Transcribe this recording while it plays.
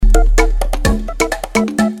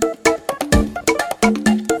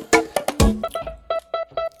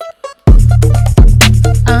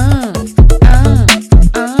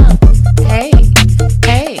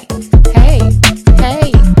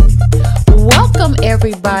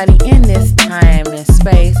everybody in this time and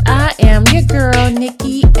space. I am your girl,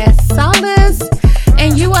 Nikki S. Salas,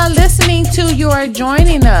 and you are listening to You're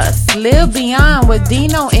Joining Us, Live Beyond with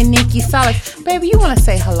Dino and Nikki Salas. Baby, you want to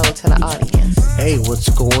say hello to the audience? Hey, what's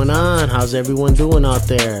going on? How's everyone doing out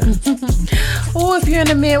there? Oh, if you're in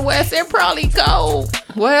the Midwest, it's probably cold.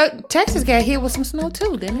 Well, Texas got hit with some snow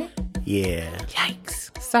too, didn't it? Yeah.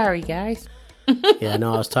 Yikes. Sorry, guys. Yeah, I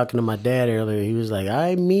know. I was talking to my dad earlier. He was like,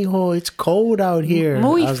 "Ay, mijo, it's cold out here."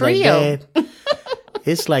 Muy I was frio. like, Dad,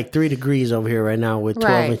 it's like 3 degrees over here right now with 12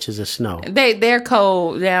 Right. inches of snow. They're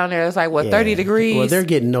cold down there. It's like, what, 30 degrees? Well, they're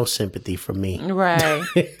getting no sympathy from me. Right.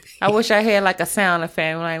 I wish I had like a sound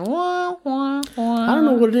effect, like wah wah wah. I don't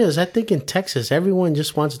know what it is. I think in Texas, everyone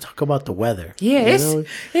just wants to talk about the weather. Yeah, you know?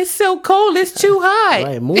 it's so cold. It's too hot.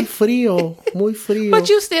 Right, muy frio, muy frio. But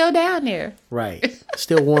you still down there. Right,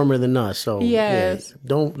 still warmer than us. So Yes. yeah,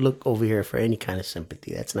 don't look over here for any kind of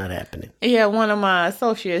sympathy. That's not happening. Yeah, one of my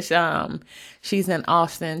associates, she's in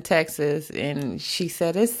Austin, Texas, and she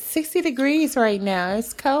said it's 60 degrees right now.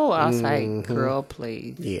 It's cold. I was like, girl,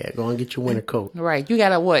 please. Yeah, go and get your winter coat. Right. You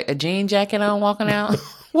got a jean jacket on walking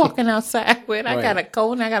outside with. I got a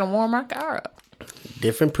coat and I got to warm my car up.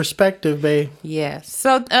 Different perspective, babe. Yes.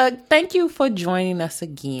 So thank you for joining us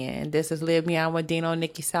again. This is Live Beyond with Dino and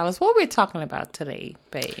Nikki Salas. What we're talking about today,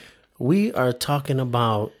 babe? We are talking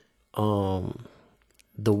about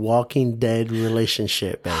the Walking Dead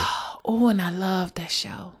relationship, babe. Oh, and I love that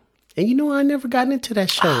show. And you know, I never gotten into that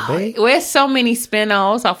show, babe. Well, there's so many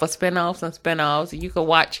spinoffs off of spinoffs and spinoffs. You could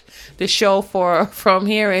watch the show from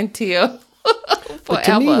here until forever. But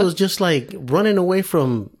to me, it was just like running away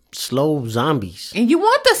from slow zombies. And you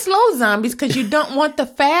want the slow zombies because you don't want the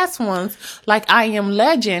fast ones like I Am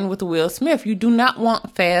Legend with Will Smith. You do not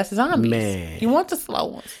want fast zombies. Man. You want the slow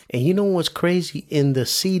ones. And you know what's crazy? In the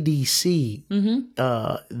CDC,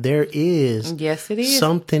 there is Yes, it is.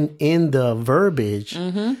 something in the verbiage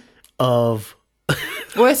of,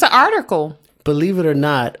 Well, it's an article. believe it or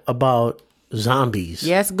not, about zombies.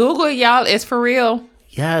 Yes, Google it, y'all. It's for real.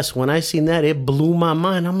 Yes, when I seen that, it blew my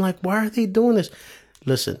mind. I'm like, why are they doing this?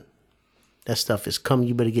 Listen, that stuff is coming.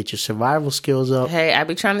 You better get your survival skills up. Hey, I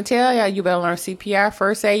be trying to tell y'all, you better learn CPR,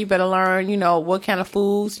 first aid. You better learn, what kind of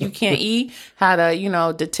foods you can't eat, how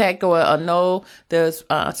to, detect or know the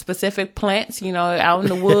specific plants, out in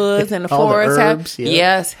the woods and the All the forest. herbs, yeah.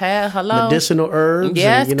 Yes, hello. Medicinal herbs.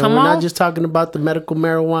 Yes, and, come we're on. not just talking about the medical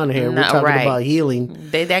marijuana here. No, we're talking right. about healing.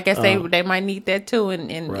 I guess they might need that too,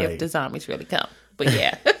 and if Right. the zombies really come. But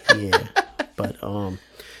yeah. Yeah. But,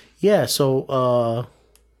 yeah, so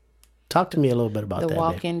talk to me a little bit about The that.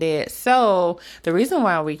 Walking Dead. So the reason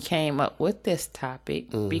why we came up with this topic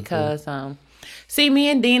because see, me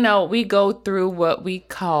and Dino, we go through what we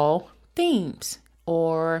call themes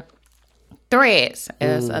or threads,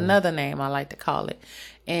 as another name I like to call it,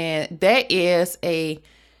 and that is a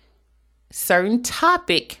certain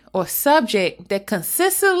topic or subject that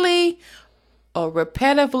consistently or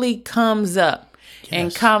repetitively comes up in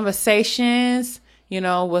Yes. conversations,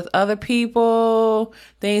 with other people,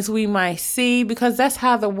 things we might see, because that's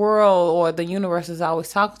how the world or the universe is always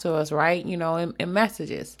talking to us, right? In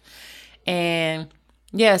messages. And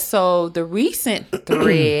yeah, so the recent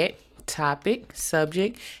thread, topic,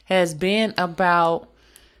 subject has been about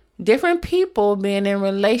different people being in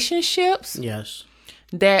relationships Yes.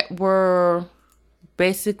 that were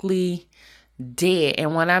basically dead.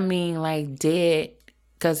 And when I mean like dead,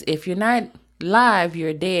 because if you're not live,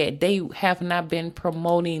 you're dead. They have not been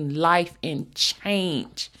promoting life and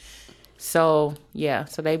change. So yeah,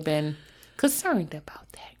 so they've been concerned about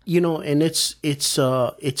that. And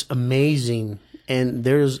it's amazing. And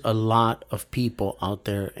there's a lot of people out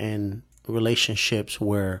there in relationships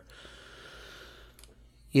where,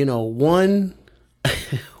 one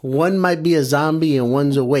might be a zombie and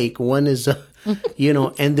one's awake. One is,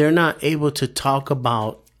 and they're not able to talk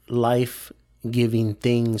about life-giving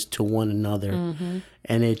things to one another.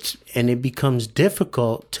 And it becomes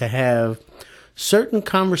difficult to have certain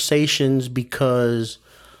conversations because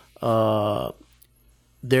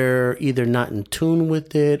they're either not in tune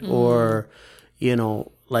with it or,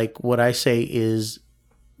 like what I say is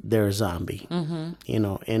they're a zombie, and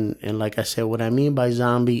like I said, what I mean by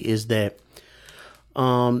zombie is that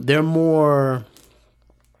they're more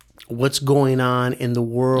what's going on in the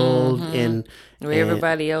world and What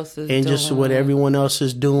everybody else is and doing. just what everyone else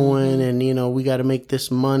is doing. And, we got to make this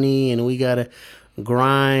money and we got to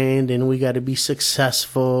grind and we got to be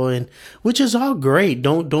successful, and which is all great.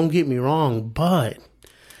 Don't get me wrong. But,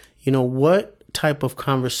 what type of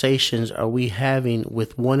conversations are we having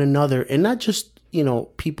with one another, and not just,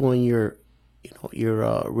 people in your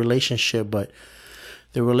relationship, but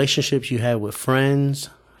the relationships you have with friends,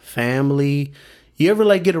 family. You ever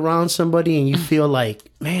like get around somebody and you feel like,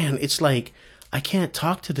 man, it's like I can't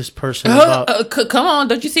talk to this person about. Come on,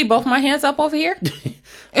 don't you see both my hands up over here?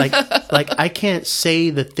 like I can't say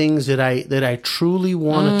the things that I truly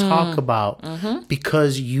want to talk about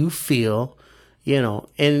because you feel,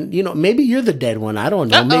 and maybe you're the dead one. I don't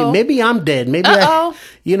know. Maybe I'm dead. Maybe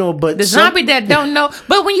but the zombie that don't know.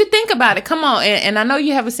 But when you think about it, come on, and I know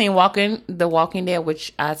you haven't seen The Walking Dead,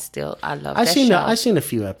 which I love. I've seen a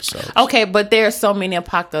few episodes. Okay, but there are so many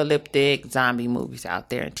apocalyptic zombie movies out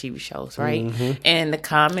there and TV shows, right? And the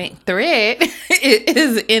comment thread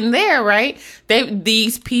is in there, right?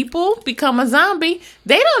 These people become a zombie.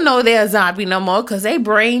 They don't know they're a zombie no more because they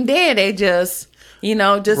brain dead. They just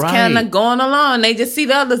kind of going along. They just see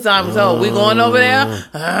the other zombies. Oh, we going over there?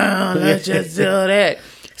 Let's just do that.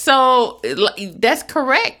 So that's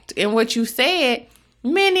correct in what you said.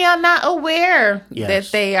 Many are not aware that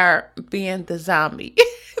they are being the zombie.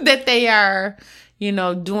 That they are,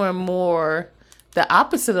 doing more the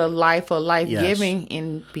opposite of life or life-giving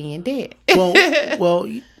and being dead. Well,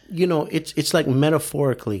 it's like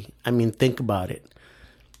metaphorically. I mean, think about it.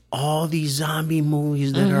 All these zombie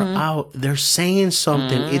movies that are out, they're saying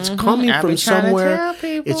something. It's coming from somewhere.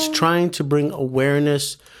 It's trying to bring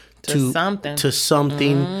awareness to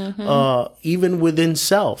something, even within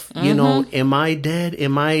self. Am I dead?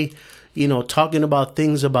 Am I, talking about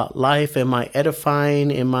things about life? Am I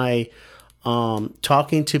edifying? Am I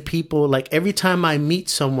talking to people? Like every time I meet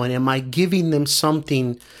someone, am I giving them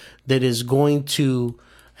something that is going to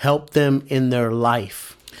help them in their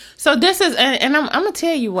life? So this is, and I'm going to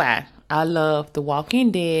tell you why I love The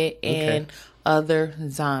Walking Dead and other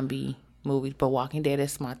zombie movies, but Walking Dead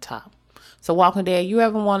is my top. So Walking Dead, you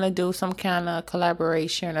ever want to do some kind of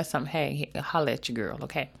collaboration or something, hey, holla at your girl,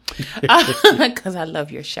 okay? Because I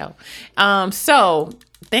love your show. So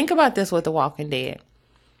think about this with The Walking Dead.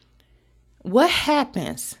 What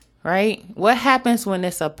happens, right? What happens when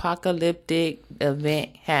this apocalyptic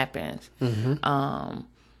event happens?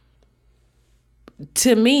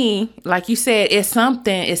 To me, like you said, it's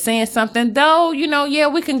saying something, though,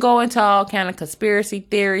 we can go into all kind of conspiracy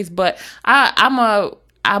theories, but I'm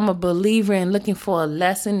a believer in looking for a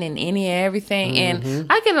lesson in any and everything. And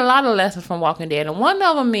I get a lot of lessons from Walking Dead. And one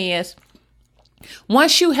of them is,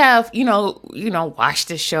 once you have, watched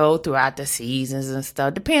the show throughout the seasons and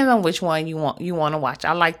stuff, depends on which one you want to watch.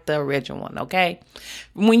 I like the original one, okay?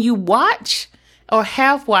 When you watch or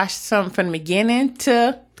have watched something from the beginning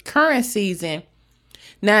to current season,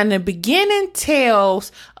 now, in the beginning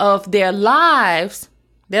tells of their lives,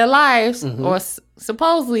 or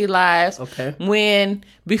supposedly lives,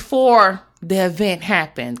 before the event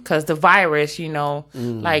happened, because the virus,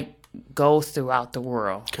 goes throughout the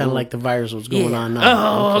world. Kind of like the virus was going on now.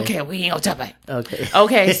 Oh, okay. We ain't gonna talk about it.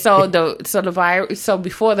 Okay. So the virus. So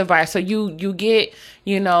before the virus, so you get,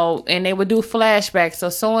 and they would do flashbacks.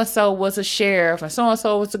 So and so was a sheriff, and so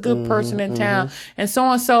was a good person in town, and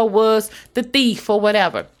so was the thief or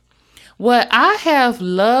whatever. What I have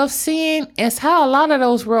loved seeing is how a lot of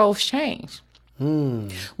those roles change.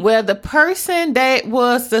 Where the person that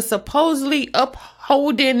was the supposedly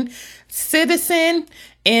upholding citizen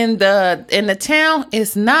in the town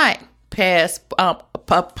is not past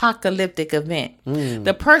apocalyptic event.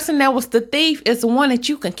 The person that was the thief is the one that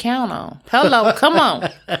you can count on. Hello, come on.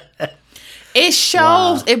 It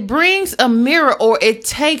shows, it brings a mirror, or it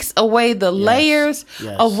takes away the layers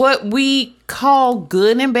of what we call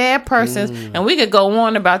good and bad persons. And we could go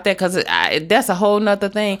on about that because that's a whole nother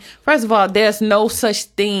thing. First of all, there's no such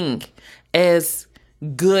thing as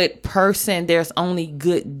good person. There's only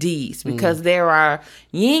good deeds, because there are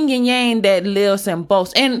yin and yang that lives in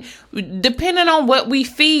both, and depending on what we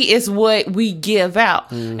feed is what we give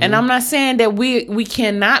out. And I'm not saying that we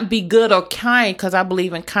cannot be good or kind, because I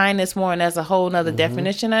believe in kindness more, and there's a whole nother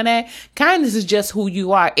definition of that. Kindness is just who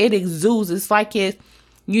you are. It exudes. It's like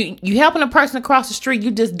you helping a person across the street.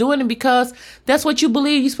 You just doing it because that's what you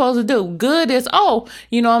believe you're supposed to do. Good is,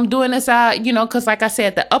 I'm doing this out, because like I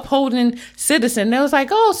said, the upholding citizen, they was like,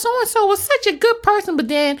 so-and-so was such a good person, but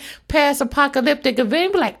then past apocalyptic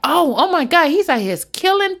event, be like, oh my God, he's out here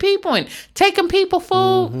killing people and taking people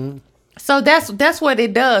food. So that's what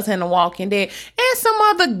it does in The Walking Dead, and some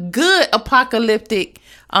other good apocalyptic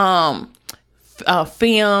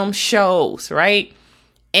film shows, right?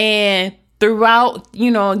 And throughout,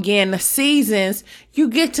 again, the seasons, you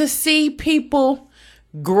get to see people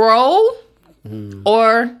grow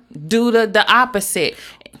or do the opposite.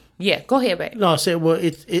 Yeah, go ahead, babe. No, I said, well,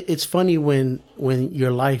 it's funny when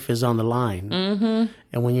your life is on the line.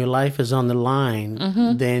 And when your life is on the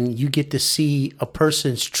line, then you get to see a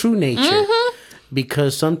person's true nature.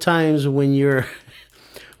 because sometimes when you're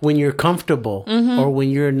comfortable or when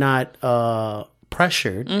you're not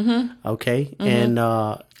pressured, okay, and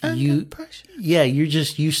you're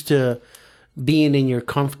just used to being in your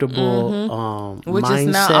comfortable which mindset, is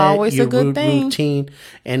not always your a good thing. routine.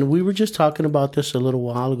 And we were just talking about this a little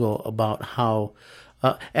while ago about how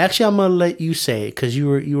actually I'm gonna let you say it, because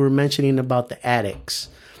you were mentioning about the addicts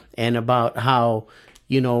and about how,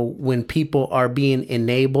 you know, when people are being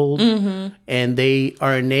enabled and they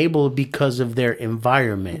are enabled because of their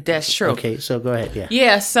environment. That's true. Okay, so go ahead. Yeah.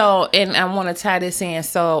 Yeah, so, and I want to tie this in.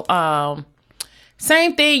 So,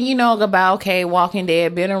 same thing, you know, about, okay, Walking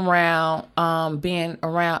Dead, being around or being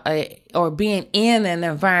in an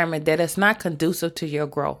environment that is not conducive to your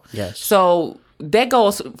growth. Yes. So that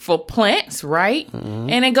goes for plants, right?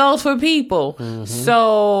 And it goes for people.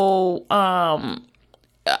 So,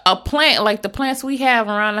 a plant, like the plants we have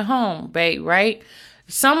around the home, babe, right?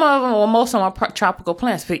 Some of them, or most of them are tropical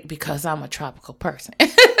plants because I'm a tropical person.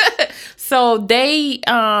 So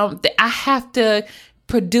I have to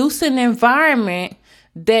produce an environment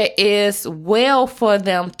that is well for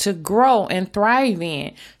them to grow and thrive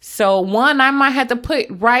in. So one, I might have to put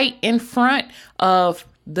right in front of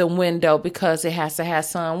the window because it has to have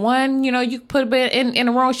sun. One, you know, you put it in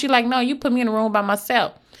a room. She's like, no, you put me in a room by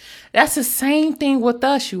myself. That's the same thing with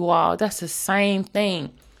us, you all. That's the same thing.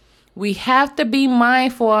 We have to be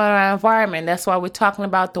mindful of our environment. That's why we're talking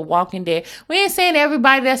about The Walking Dead. We ain't saying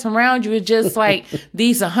everybody that's around you is just like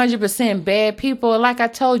these 100% bad people. Like I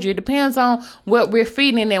told you, it depends on what we're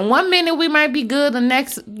feeding. And 1 minute we might be good, the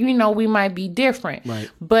next, you know, we might be different. Right.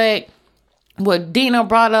 But what Dina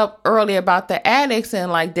brought up earlier about the addicts and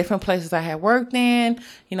like different places I had worked in,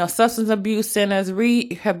 you know, substance abuse centers,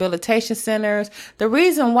 rehabilitation centers. The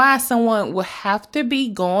reason why someone will have to be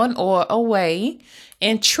gone or away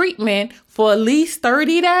in treatment for at least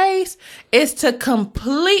 30 days is to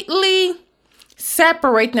completely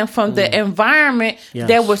separate them from the environment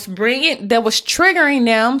that was triggering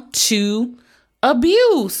them to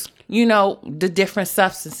abuse, you know, the different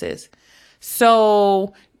substances.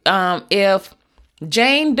 So, if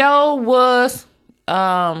Jane Doe was,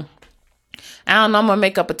 I don't know, I'm gonna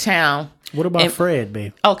make up a town. What about Fred,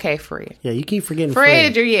 babe? Okay, Fred. Yeah, you keep forgetting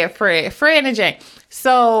Fred. Fred and Jane.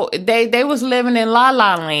 So they was living in La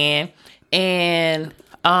La Land, and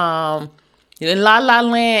in La La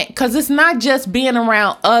Land, because it's not just being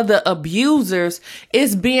around other abusers,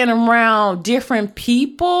 it's being around different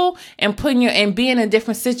people and being in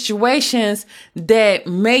different situations that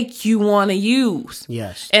make you want to use.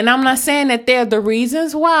 Yes. And I'm not saying that they're the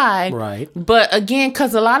reasons why. Right. But again,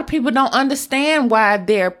 because a lot of people don't understand why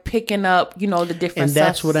they're picking up, you know, the different And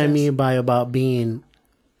that's substances. what I mean by about being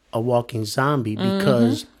a walking zombie,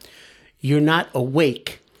 because you're not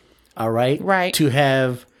awake, all right? Right. To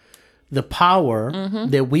have the power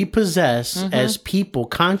that we possess as people,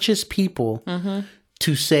 conscious people,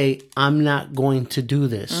 to say, I'm not going to do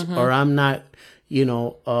this, or I'm not, you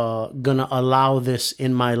know, going to allow this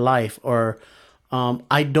in my life, or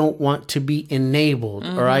I don't want to be enabled,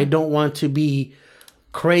 or I don't want to be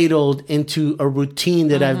cradled into a routine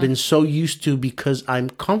that I've been so used to because I'm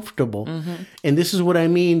comfortable. And this is what I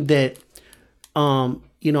mean that,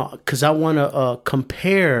 you know, because I want to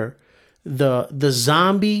compare the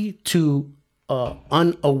zombie to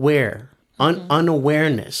unawareness.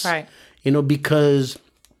 Right. You know, because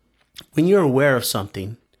when you're aware of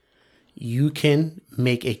something, you can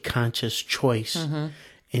make a conscious choice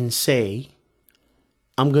and say,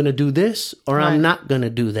 I'm going to do this or I'm not going to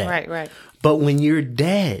do that. Right. But when you're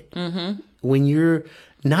dead, when you're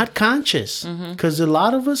not conscious, because a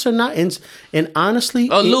lot of us are not, and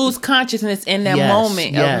honestly, Or lose consciousness in that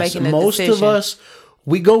moment of making a most decision. of us,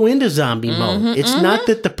 we go into zombie mode. It's not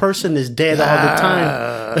that the person is dead all the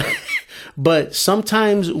time, but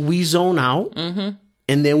sometimes we zone out and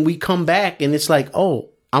then we come back and it's like, oh,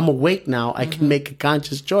 I'm awake now. I can make a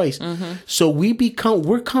conscious choice. So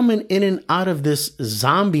we're coming in and out of this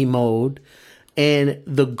zombie mode. And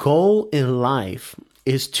the goal in life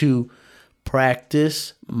is to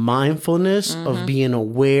practice mindfulness of being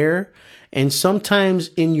aware. And sometimes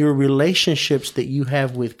in your relationships that you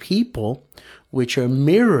have with people, which are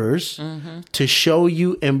mirrors to show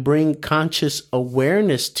you and bring conscious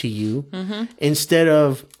awareness to you, instead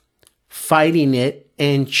of fighting it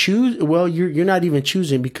and choose. Well, you're not even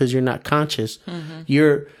choosing because you're not conscious.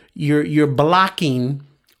 You're blocking,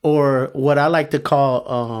 or what I like to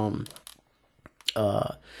call,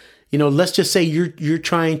 you know, let's just say you're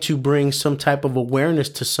trying to bring some type of awareness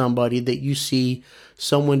to somebody that you see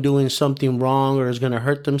someone doing something wrong or is going to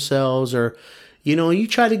hurt themselves, or You know, you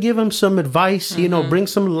try to give them some advice, you know, bring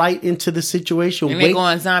some light into the situation. And they go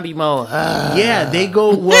in zombie mode. Yeah, they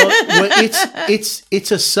go, well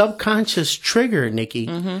it's a subconscious trigger, Nikki,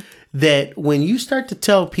 that when you start to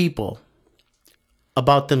tell people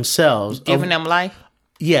about themselves, Giving them life.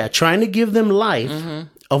 yeah, trying to give them life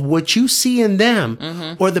of what you see in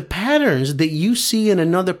them or the patterns that you see in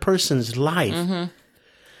another person's life.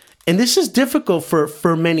 And this is difficult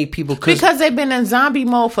for many people because they've been in zombie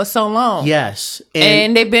mode for so long. Yes.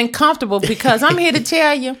 And they've been comfortable because I'm here to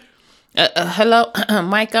tell you. Hello,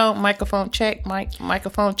 mic on, microphone check,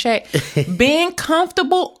 microphone check. Being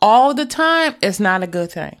comfortable all the time is not a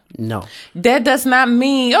good thing. No. That does not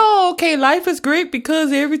mean, oh, okay, life is great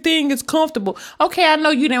because everything is comfortable. Okay, I know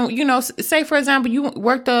you didn't, you know, say for example, you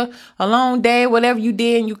worked a long day, whatever you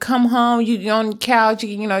did, and you come home, you're on the couch,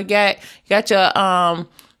 you know, you got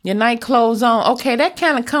your night clothes on. Okay, that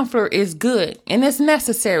kind of comfort is good. And it's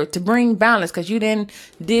necessary to bring balance because you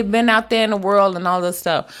been out there in the world and all this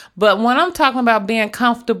stuff. But when I'm talking about being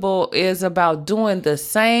comfortable is about doing the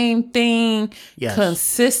same thing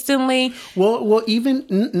consistently. Well, even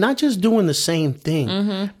not just doing the same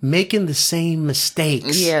thing, making the same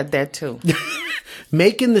mistakes. Yeah, that too.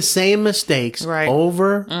 Making the same mistakes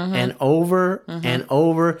over and over and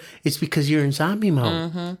over. It's because you're in zombie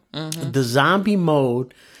mode. The zombie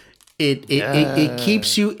mode, it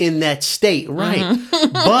keeps you in that state, right?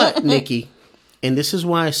 But, Nikki, and this is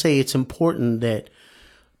why I say it's important that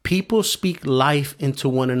people speak life into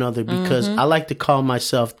one another because I like to call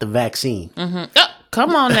myself the vaccine. Oh,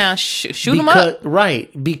 come on now, shoot them up. Right,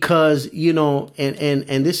 because, you know,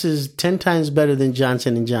 and this is 10 times better than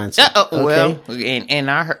Johnson & Johnson. Okay? Well, and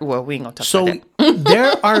I heard, well, we ain't going to talk about that.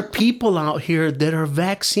 There are people out here that are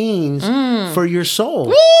vaccines for your soul.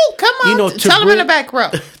 Woo, come on, you know, tell them in the back row.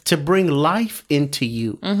 To bring life into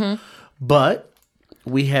you. But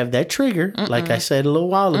we have that trigger, like I said a little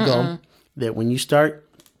while ago, that when you start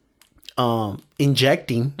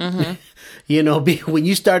injecting, you know, when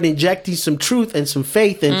you start injecting some truth and some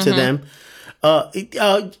faith into them, they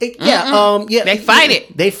fight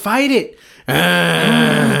it. They fight it.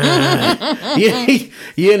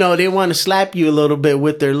 You know, they want to slap you a little bit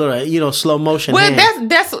with their little, you know, slow motion. Well,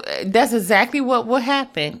 hand. that's exactly what will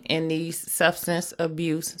happen in these substance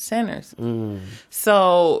abuse centers.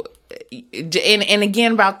 So, and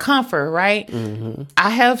again about comfort, right? I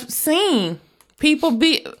have seen people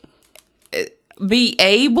be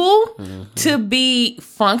able to be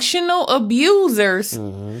functional abusers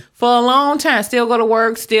for a long time, still go to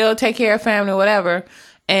work, still take care of family, whatever,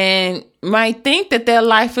 and might think that their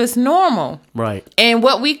life is normal. Right. And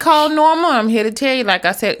what we call normal, I'm here to tell you, like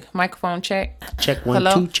I said, microphone check. Check 1,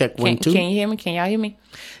 Hello? 2, check 1, 2. Can you hear me? Can y'all hear me?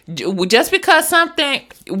 Just because something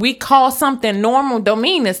we call something normal don't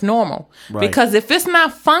mean it's normal. Right. Because if it's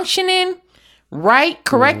not functioning right,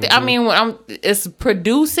 correct, I mean, it's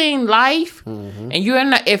producing life, and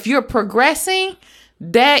if you're progressing,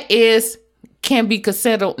 that can be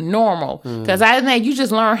considered normal. Because I think you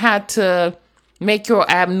just learn how to make your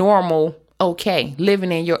abnormal okay,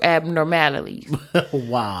 living in your abnormalities.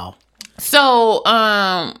 Wow. So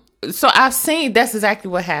I've seen that's exactly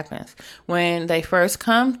what happens when they first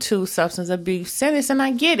come to substance abuse centers, and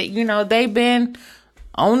I get it. You know, they've been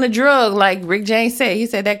on the drug, like Rick James said. He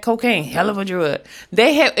said that cocaine, hell of a drug.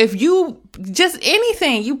 They have, if you just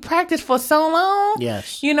anything you practice for so long,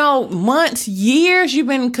 yes, you know, months, years, you've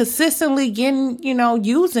been consistently getting, you know,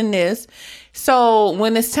 using this. So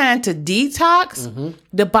when it's time to detox,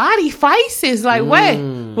 the body fights it. It's like, wait,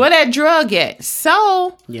 where that drug at?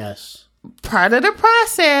 So yes, part of the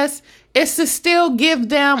process is to still give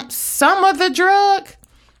them some of the drug.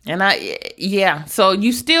 And so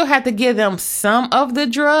you still have to give them some of the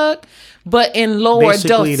drug, but in lower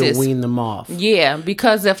basically doses to wean them off. Yeah,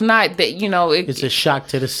 because if not, that you know, it's a shock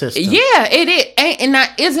to the system. Yeah, it is. And now,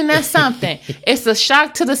 isn't that something? It's a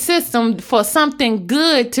shock to the system for something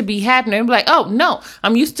good to be happening. Like, oh no,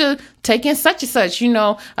 I'm used to taking such and such, you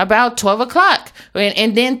know, about 12 o'clock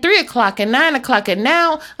and then 3 o'clock and 9 o'clock, and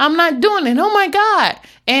now I'm not doing it. Oh my God!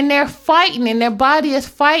 And they're fighting, and their body is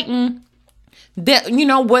fighting. That, you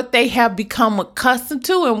know, what they have become accustomed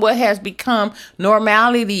to and what has become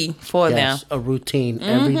normality for them. A routine,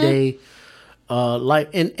 everyday life.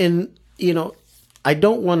 And you know, I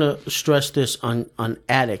don't want to stress this on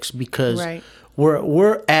addicts because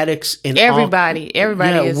we're addicts in everybody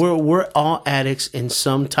is. We're all addicts in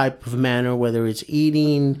some type of manner, whether it's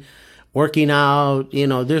eating, working out, you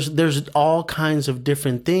know, there's all kinds of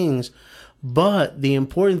different things. But the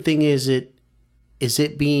important thing is it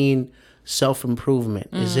being self-improvement?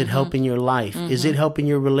 Is it helping your life? Is it helping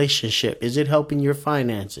your relationship? Is it helping your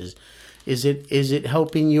finances? Is it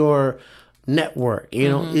helping your network. You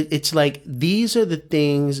know, it's like these are the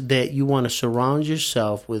things that you want to surround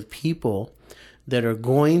yourself with people that are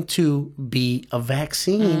going to be a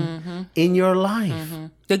vaccine in your life.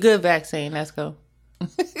 The good vaccine. Let's go.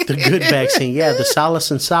 The good vaccine. Yeah, the Solace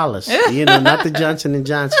and Solace. You know, not the Johnson and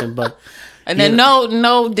Johnson, but... And then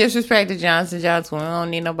no disrespect to Johnson & Johnson. We don't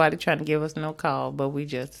need nobody trying to give us no call, but we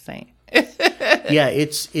just saying. Yeah,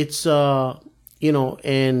 it's you know,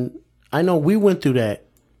 and I know we went through that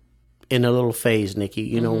in a little phase, Nikki.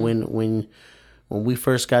 You know, when we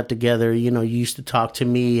first got together, you know, you used to talk to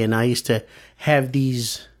me, and I used to have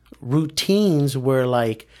these routines where,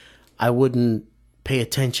 like, I wouldn't pay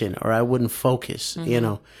attention or I wouldn't focus, you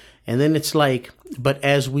know. And then it's like, but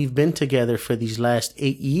as we've been together for these last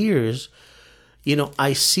 8 years, you know,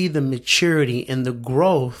 I see the maturity and the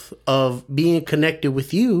growth of being connected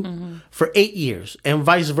with you for 8 years, and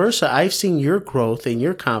vice versa. I've seen your growth and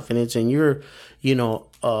your confidence and your, you know,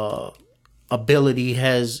 ability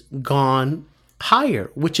has gone higher,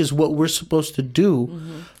 which is what we're supposed to do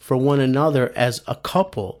for one another as a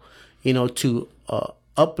couple, you know, to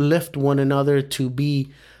uplift one another, to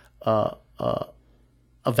be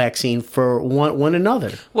a vaccine for one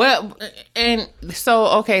another. Well, and so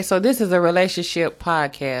okay, so this is a relationship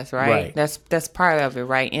podcast, right? That's part of it,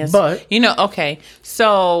 right? And but you know, okay,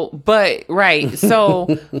 so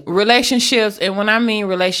so relationships, and when I mean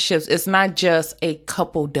relationships, it's not just a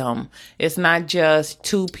coupledom. It's not just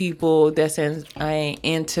two people that's in an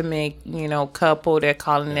intimate, you know, couple that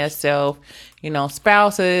calling themselves, you know,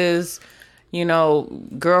 spouses, you know,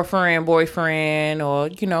 girlfriend, boyfriend, or,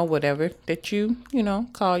 you know, whatever that you know,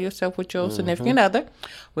 call yourself with your significant other.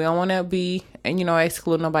 We don't want to be, you know,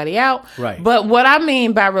 exclude nobody out. Right. But what I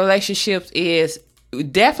mean by relationships is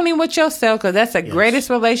definitely with yourself, because that's the greatest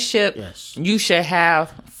relationship you should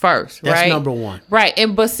have first, that's right? That's number one. Right.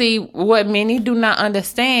 And but see, what many do not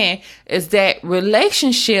understand is that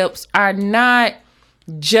relationships are not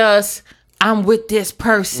just... I'm with this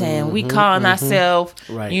person. We calling ourselves,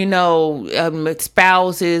 you know,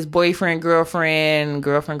 spouses, boyfriend, girlfriend,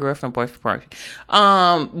 boyfriend.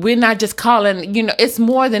 We're not just calling, you know, it's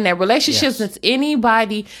more than that. Relationships is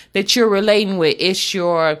anybody that you're relating with. It's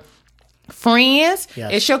your friends,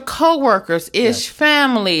 it's your coworkers, it's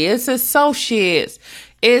family, it's associates,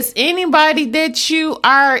 it's anybody that you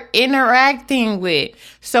are interacting with.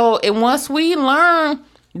 So, and once we learn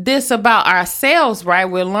this about ourselves, right?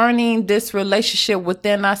 We're learning this relationship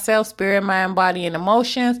within ourselves, spirit, mind, body, and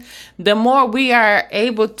emotions. The more we are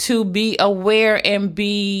able to be aware and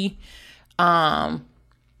be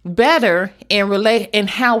better in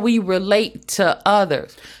how we relate to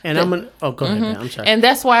others. And go ahead, man. I'm sorry. And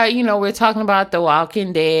that's why, you know, we're talking about The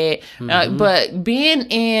Walking Dead. But being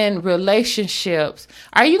in relationships,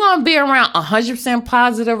 are you going to be around 100%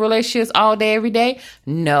 positive relationships all day, every day?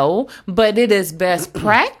 No, but it is best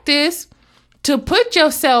practice to put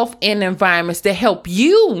yourself in environments that help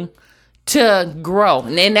you to grow.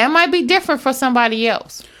 And that might be different for somebody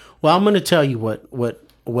else. Well, I'm going to tell you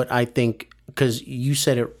what I think, because you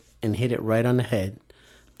said it and hit it right on the head.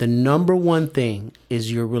 The number one thing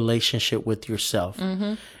is your relationship with yourself.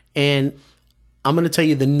 And I'm going to tell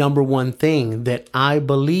you the number one thing that I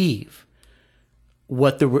believe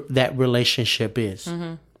what that relationship is.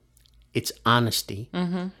 It's honesty.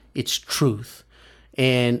 It's truth.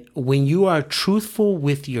 And when you are truthful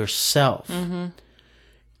with yourself,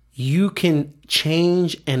 you can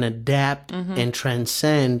change and adapt and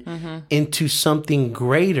transcend into something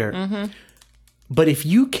greater. But if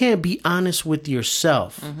you can't be honest with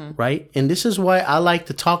yourself, right? And this is why I like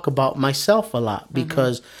to talk about myself a lot,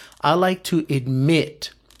 because I like to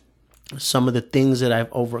admit some of the things that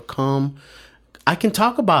I've overcome. I can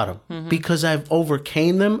talk about them because I've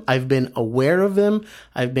overcame them. I've been aware of them.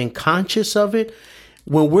 I've been conscious of it.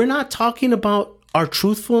 When we're not talking about our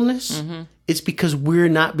truthfulness, it's because we're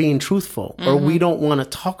not being truthful, or we don't want to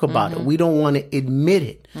talk about it. We don't want to admit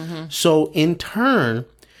it. So in turn,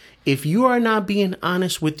 if you are not being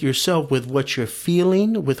honest with yourself, with what you're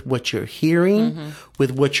feeling, with what you're hearing,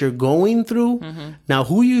 with what you're going through, now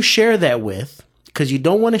who you share that with, because you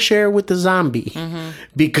don't want to share it with the zombie,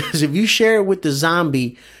 because if you share it with the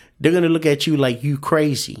zombie, they're going to look at you like you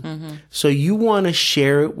crazy. So you want to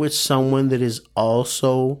share it with someone that is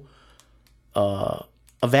also a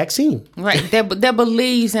vaccine. Right. That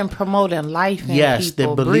believes in promoting life in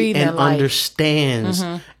people, that believes and life. Understands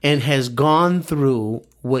and has gone through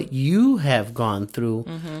what you have gone through,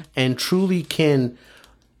 and truly can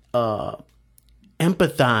empathize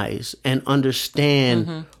and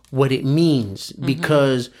understand what it means.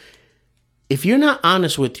 Because if you're not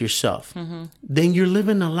honest with yourself, then you're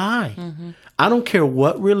living a lie. I don't care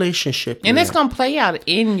what relationship and it's going to play out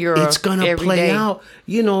in your it's going to play everyday. out.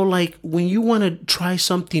 You know, like when you want to try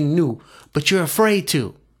something new, but you're afraid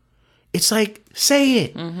to. It's like, say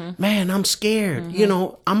it. Man, I'm scared. You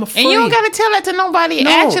know, I'm afraid. And you don't got to tell that to nobody.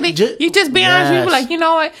 No, Actually, you just be honest. You yes. be like, you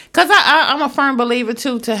know what? Because I'm a firm believer,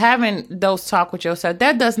 too, to having those talk with yourself.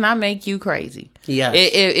 That does not make you crazy. Yes.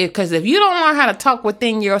 Because if you don't learn how to talk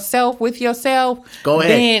within yourself, with yourself, Go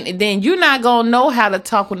ahead. then you're not going to know how to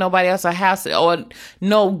talk with nobody else or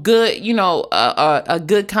no good, a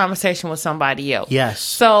good conversation with somebody else. Yes.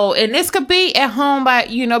 So, and this could be at home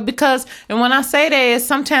because, and when I say that is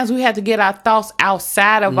sometimes we have to get our thoughts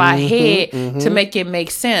outside of our head to make it make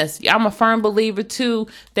sense. I'm a firm believer too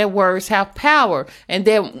that words have power. And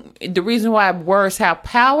then the reason why words have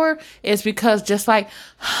power is because just like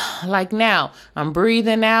now, I'm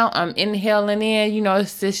breathing out, I'm inhaling in,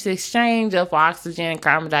 it's this exchange of oxygen and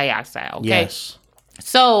carbon dioxide. Okay. Yes.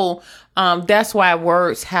 So that's why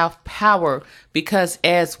words have power, because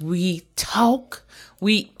as we talk,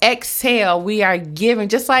 we exhale, we are giving,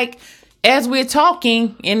 just like as we're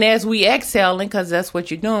talking and as we exhaling, because that's what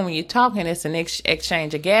you're doing when you're talking, it's an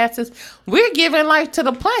exchange of gases. We're giving life to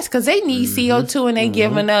the plants because they need CO2 and they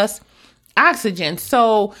giving us oxygen.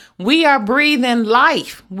 So we are breathing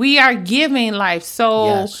life. We are giving life. So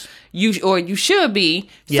Yes. you should be.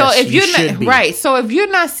 Yes, so if you you're should not be. right, so if you're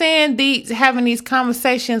not having these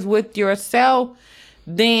conversations with yourself,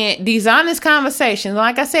 then these honest conversations,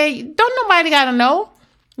 like I said, don't nobody gotta know.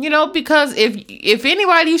 Because if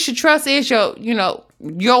anybody you should trust is your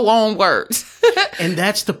own words. And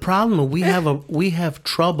that's the problem. We have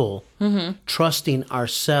trouble trusting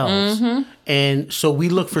ourselves. And so we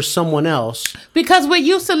look for someone else. Because we're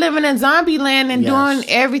used to living in zombie land and Yes. doing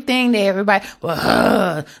everything that everybody,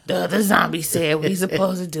 the other zombie said we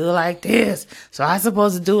supposed to do it like this. So I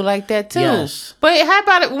supposed to do it like that too. Yes. But how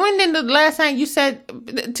about it? When did the last time you said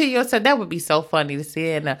to yourself, that would be so funny to see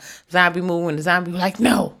in a zombie movie when the zombie was like,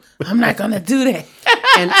 no, I'm not going to do that.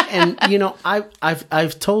 and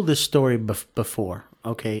I've told this story before,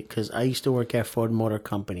 okay? Because I used to work at Ford Motor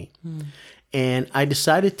Company. And I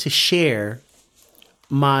decided to share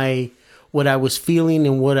what I was feeling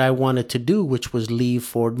and what I wanted to do, which was leave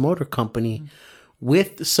Ford Motor Company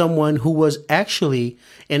with someone who was actually,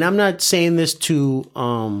 and I'm not saying this to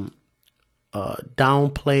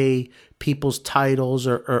downplay people's titles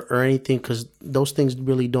or anything, because those things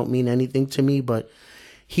really don't mean anything to me, but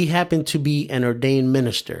he happened to be an ordained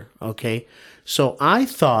minister, okay? So I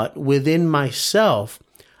thought within myself,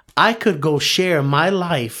 I could go share my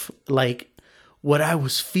life, like what I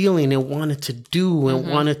was feeling and wanted to do and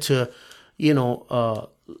wanted to,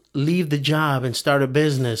 leave the job and start a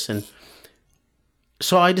business. And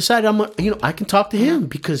so I decided I can talk to him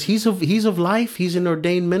because he's of life. He's an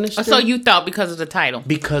ordained minister. So you thought because of the title?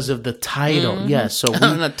 Because of the title, yes. So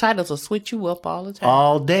The titles will switch you up all the time.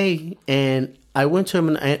 all day. And I went to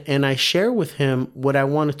him and I shared with him what I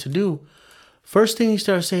wanted to do. First thing he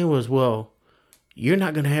started saying was, well, you're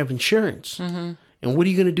not going to have insurance. And what are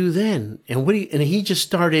you going to do then? And he just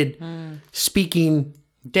started speaking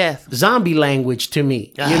Death. zombie language to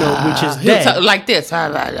me, which is death. Like this.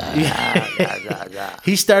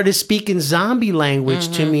 He started speaking zombie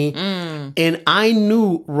language to me. And I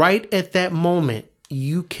knew right at that moment,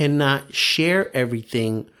 you cannot share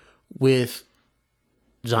everything with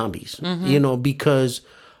zombies, because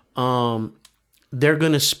they're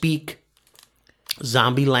going to speak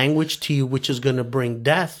zombie language to you, which is going to bring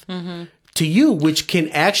death to you, which can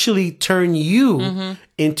actually turn you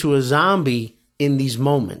into a zombie in these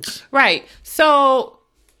moments. Right. So,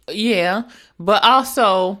 yeah. But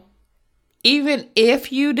also, even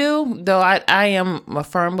if you do, though I am a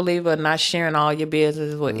firm believer in not sharing all your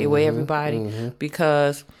business with everybody,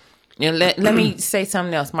 because, let me say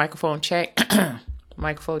something else. Microphone check.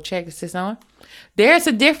 Microphone check. Is this on? There's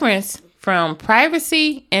a difference from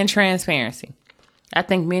privacy and transparency. I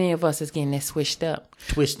think many of us is getting that switched up.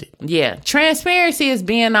 Twisted. Yeah. Transparency is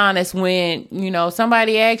being honest when,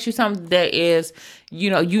 somebody asks you something that is,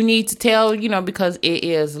 you need to tell, because it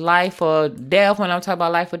is life or death. When I'm talking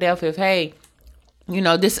about life or death, if, hey,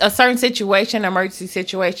 this a certain situation, emergency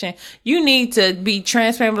situation, you need to be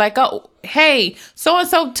transparent. Like, oh, hey,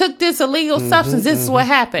 so-and-so took this illegal substance. This is what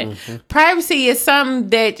happened. Privacy is something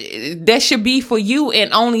that should be for you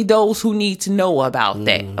and only those who need to know about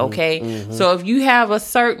that. Okay. So if you have a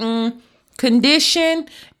certain condition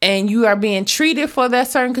and you are being treated for that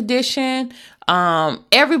certain condition,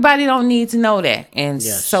 everybody don't need to know that. And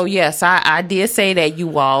so, yes, I did say that,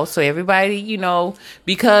 you all. So everybody,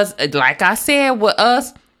 because like I said with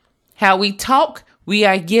us, how we talk, we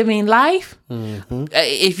are giving life.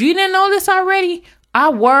 If you didn't know this already,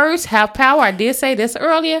 our words have power. I did say this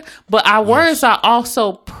earlier, but our words are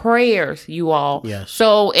also prayers, you all. Yes.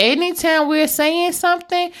 So anytime we're saying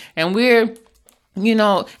something and we're, you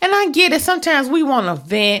know, and I get it. Sometimes we want to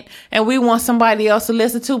vent and we want somebody else to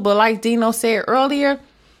listen to. But like Dino said earlier,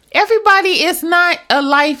 everybody is not a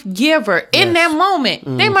life giver in that moment.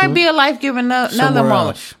 They might be a life giver another Somewhere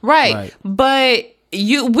moment. else. Right. But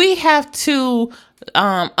we have to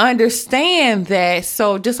understand that.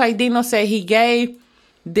 So just like Dino said, he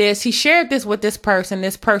shared this with this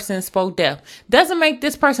person spoke death. Doesn't make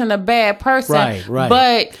this person a bad person. Right.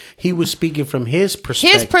 But he was speaking from his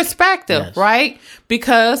perspective. Yes. Right?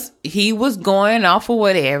 Because he was going off of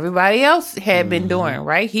what everybody else had been doing,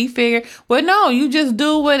 right? He figured, well, no, you just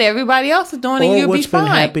do what everybody else is doing and you'll be fine.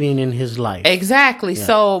 What's been happening in his life. Exactly. Yeah.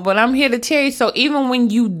 So, but I'm here to tell you, so even when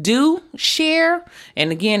you do share,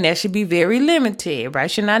 and again, that should be very limited. Everybody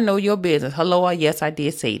should not know your business. Hello, yes, I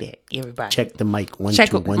did say that. Everybody. Check the mic.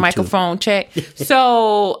 Check the microphone, check.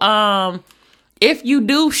 So, if you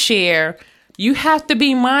do share, you have to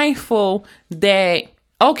be mindful that,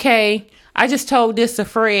 okay, I just told this to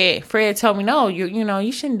Fred. Fred told me, no,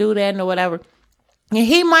 you shouldn't do that or whatever. And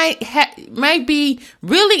he might be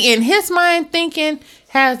really in his mind thinking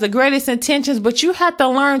has the greatest intentions, but you have to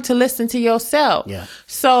learn to listen to yourself. Yeah.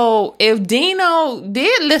 So if Dino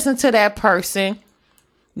did listen to that person,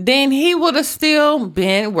 then he would have still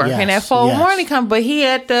been working at Full Morning Company, but he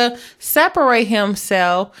had to separate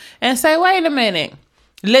himself and say, wait a minute,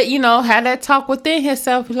 have that talk within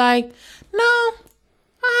himself. Like, no,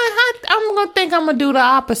 I'm going to think I'm going to do the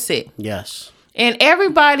opposite. Yes. And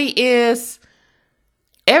everybody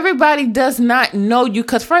does not know you.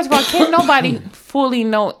 Because first of all, can't nobody fully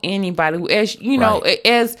know anybody. As you know,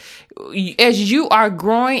 as you are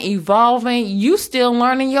growing, evolving, you still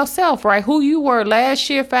learning yourself, right? Who you were last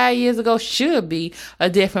year, 5 years ago should be a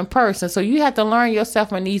different person. So you have to learn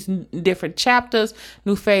yourself in these different chapters,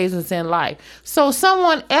 new phases in life. So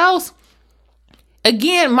someone else,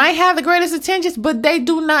 again, might have the greatest intentions, but they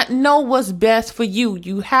do not know what's best for you.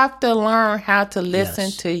 You have to learn how to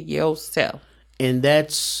listen to yourself. And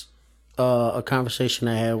that's a conversation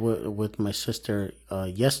I had with my sister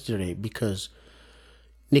yesterday, because,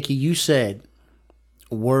 Nikki, you said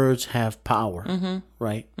words have power,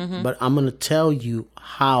 right? But I'm going to tell you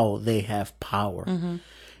how they have power.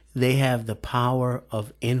 They have the power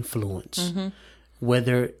of influence.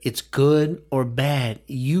 Whether it's good or bad,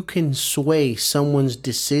 you can sway someone's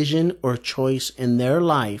decision or choice in their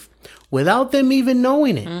life without them even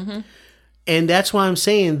knowing it. And that's why I'm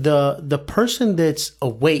saying the person that's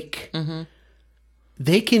awake,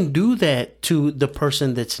 they can do that to the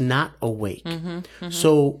person that's not awake.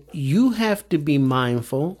 So you have to be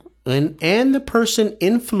mindful, and the person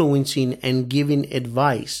influencing and giving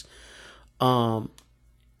advice of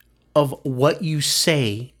what you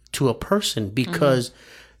say to a person, because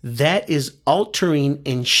that is altering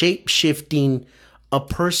and shape-shifting a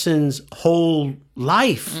person's whole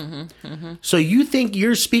life. So you think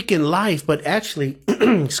you're speaking life, but actually,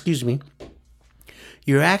 excuse me,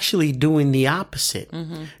 you're actually doing the opposite.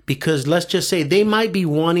 Because let's just say they might be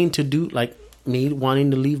wanting to do, like me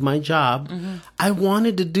wanting to leave my job. I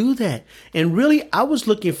wanted to do that. And really, I was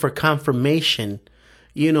looking for confirmation,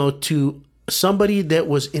 to somebody that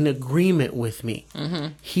was in agreement with me.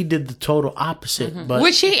 He did the total opposite. But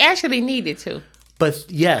which he actually needed to. But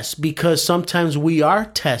yes, because sometimes we are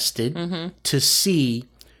tested to see,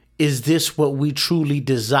 is this what we truly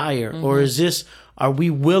desire? Or are we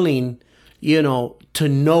willing, to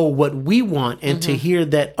know what we want and to hear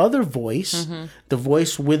that other voice, the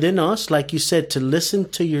voice within us, like you said, to listen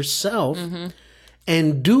to yourself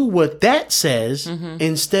and do what that says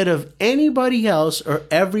instead of anybody else or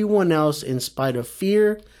everyone else, in spite of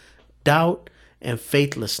fear, doubt, and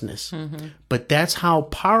faithlessness. But that's how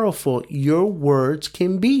powerful your words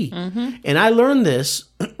can be. And I learned this,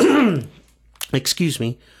 excuse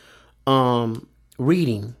me,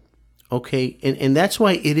 reading. Okay. And that's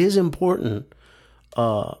why it is important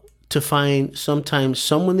to find sometimes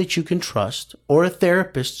someone that you can trust, or a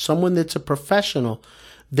therapist, someone that's a professional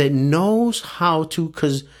that knows how to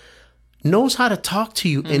talk to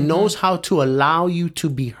you and knows how to allow you to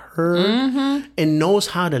be heard and knows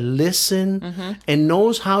how to listen and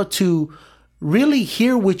knows how to really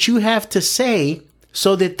hear what you have to say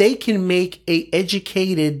so that they can make a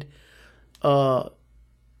educated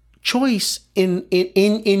choice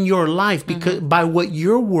in your life, because by what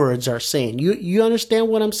your words are saying. You understand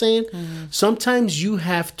what I'm saying? Sometimes you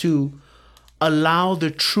have to allow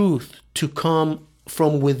the truth to come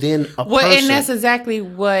from within a person. And that's exactly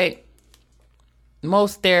what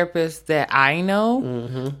most therapists that I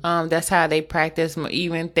know, that's how they practice.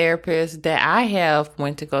 Even therapists that I have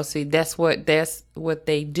went to go see, that's what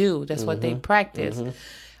they do. That's what they practice.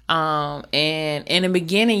 And in the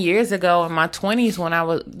beginning, years ago, in my 20s, when I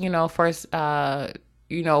was, first,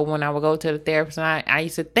 when I would go to the therapist, and I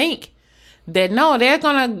used to think that, no, they're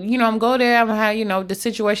going to, I'm go there, I'm going to have, the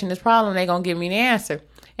situation, this problem, they're going to give me the answer.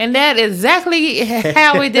 And that is exactly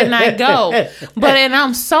how it did not go. And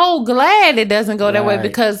I'm so glad it doesn't go that way,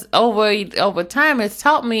 because over time, it's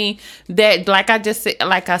taught me that, like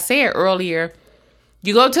I said earlier,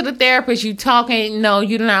 you go to the therapist, you talking, no,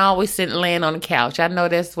 you're not always sitting laying on the couch. I know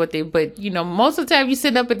that's what but most of the time you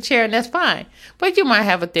sit up in a chair and that's fine. But you might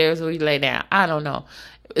have a therapist where you lay down. I don't know.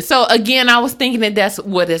 So again, I was thinking that that's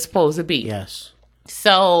what it's supposed to be. Yes.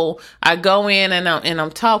 So I go in and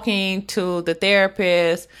I'm talking to the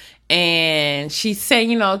therapist, and she said,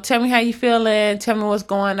 tell me how you feeling, tell me what's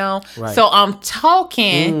going on. Right. So I'm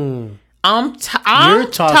talking. I'm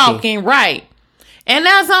talking, right. And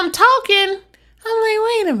as I'm talking, I'm like,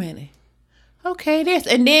 wait a minute. Okay, this.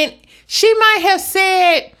 And then she might have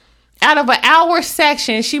said, out of an hour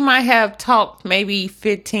section, she might have talked maybe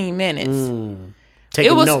 15 minutes.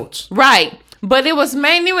 Taking notes. Right. But it was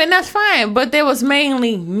mainly, and that's fine, but there was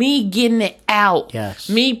mainly me getting it out. Yes.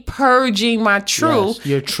 Me purging my truth. Yes,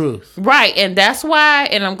 your truth. Right. And that's why,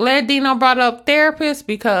 and I'm glad Dino brought up therapist,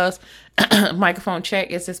 because microphone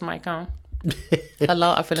check. Is this mic on?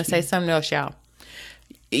 Hello? I'm finna say something else, y'all.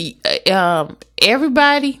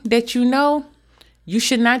 Everybody that you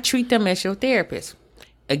should not treat them as your therapist.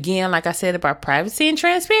 Again, like I said about privacy and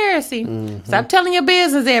transparency, stop telling your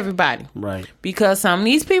business, everybody. Right. Because some of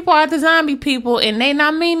these people are the zombie people, and they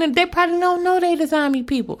not meaning, they probably don't know they the zombie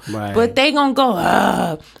people. Right. But they gonna go,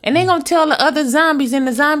 and they gonna tell the other zombies in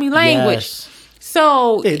the zombie language. Yes.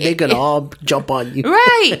 So they're gonna all jump on you.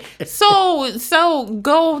 Right. So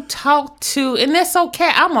go talk to, and that's okay.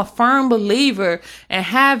 I'm a firm believer in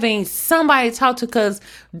having somebody to talk to, because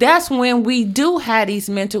that's when we do have these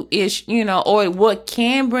mental issues, or what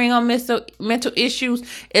can bring on mental issues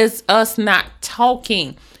is us not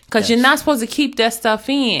talking. Because you're not supposed to keep that stuff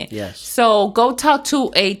in. Yes. So go talk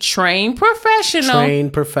to a trained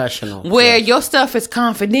professional. Where your stuff is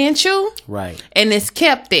confidential. Right. And it's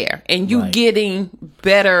kept there. And you getting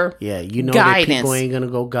better guidance. That people ain't going to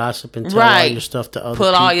go gossip and tell all your stuff to other people.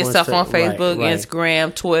 Put all your stuff on Facebook,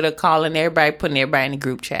 Instagram, Twitter, calling everybody, putting everybody in the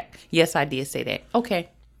group chat. Yes, I did say that. Okay.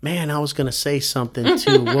 Man, I was going to say something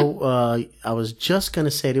too. I was just going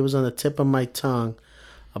to say it was on the tip of my tongue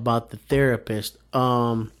about the therapist.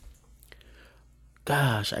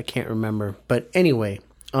 Gosh, I can't remember. But anyway.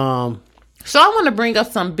 So I want to bring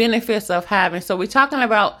up some benefits of having. So we're talking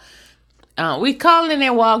about, we calling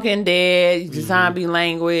it Walking Dead, zombie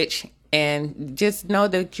language. And just know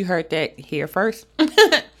that you heard that here first.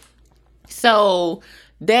 So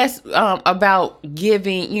that's about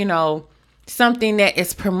giving, something that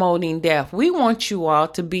is promoting death. We want you all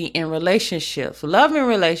to be in relationships, loving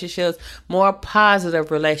relationships, more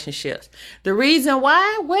positive relationships. The reason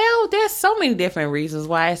why? Well, there's so many different reasons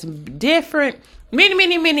why. It's different,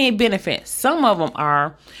 many benefits. Some of them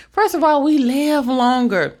are, first of all, we live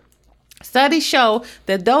longer. Studies show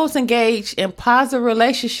that those engaged in positive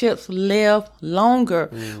relationships live longer.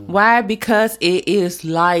 Why? Because it is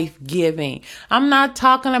life-giving. I'm not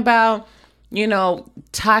talking about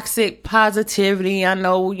toxic positivity. I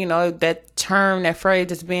know, that term, that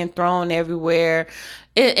phrase is being thrown everywhere.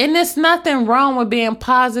 And there's nothing wrong with being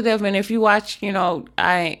positive. And if you watch,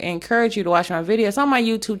 I encourage you to watch my videos on my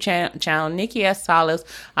YouTube channel, Nikki S. Salas.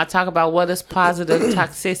 I talk about what is positive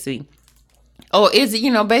toxicity. Or is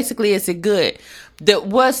it, basically, is it good?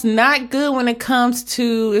 What's not good when it comes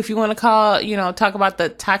to, if you want to call, talk about the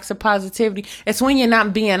toxic positivity, it's when you're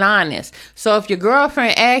not being honest. So if your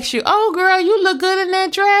girlfriend asks you, oh, girl, you look good in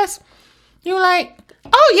that dress. You're like,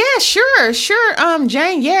 oh, yeah, sure.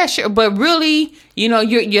 Jane, yeah, sure. But really,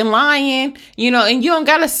 you're lying, and you don't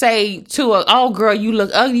got to say to oh, girl, you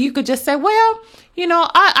look ugly. You could just say, well,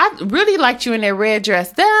 I really liked you in that red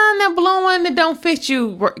dress. That blue one that don't fit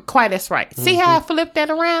you quite as right. See how I flipped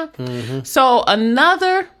that around? So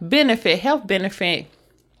another health benefit,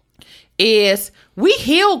 is we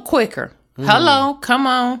heal quicker. Hello, come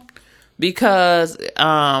on. Because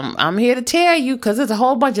I'm here to tell you, because there's a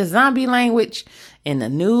whole bunch of zombie language in the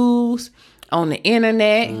news, on the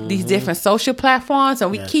internet, these different social platforms,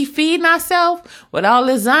 and we keep feeding ourselves with all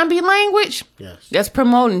this zombie language that's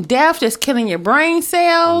promoting death, that's killing your brain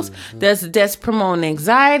cells, that's promoting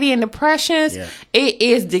anxiety and depressions. It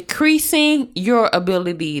is decreasing your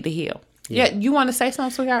ability to heal. Yeah, you want to say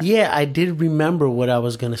something, sweetheart? Yeah, I did remember what I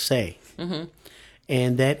was going to say.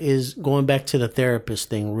 And that is going back to the therapist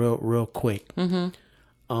thing real quick.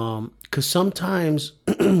 Because sometimes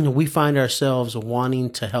we find ourselves wanting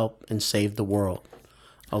to help and save the world.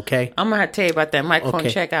 Okay? I'm going to have to tell you about that microphone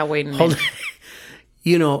check. I'll wait a minute.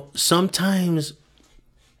 You know, sometimes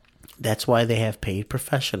that's why they have paid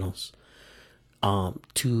professionals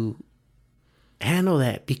to handle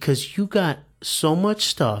that, because you got so much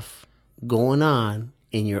stuff going on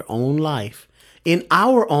in your own life, in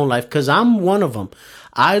our own life, because I'm one of them.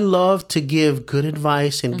 I love to give good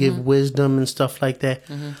advice and give wisdom and stuff like that.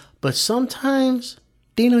 But sometimes,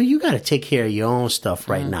 Dino, you got to take care of your own stuff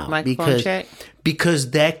right now. Microphone because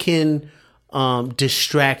that can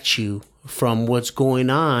distract you from what's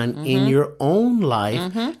going on in your own life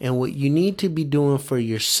and what you need to be doing for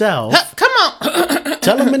yourself. Come on.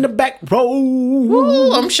 Tell them in the back row.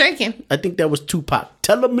 Ooh, I'm shaking. I think that was Tupac.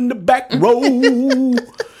 Tell them in the back row.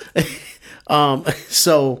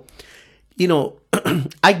 So, you know,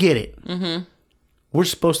 I get it. We're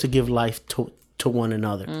supposed to give life to one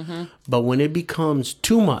another. But when it becomes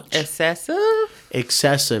too much.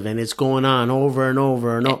 Excessive, and it's going on over and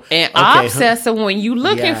over and over. And obsessive when you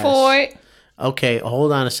looking for it. Okay,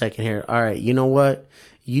 hold on a second here. All right, you know what?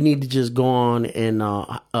 You need to just go on and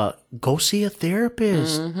go see a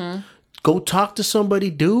therapist. Go talk to somebody,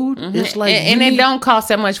 dude. It's like, and it don't cost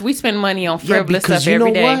that much. We spend money on frivolous stuff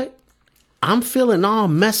every day. What? I'm feeling all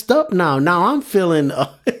messed up now. Now I'm feeling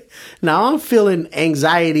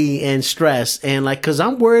anxiety and stress, and like, cause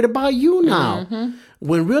I'm worried about you now.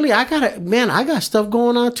 When really I got stuff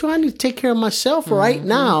going on too. I need to take care of myself right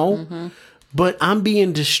now. But I'm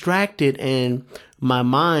being distracted and my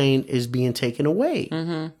mind is being taken away.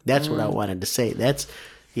 That's what I wanted to say.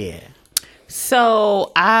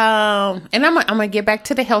 So, and I'm gonna get back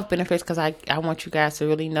to the health benefits, because I want you guys to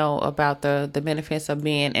really know about the benefits of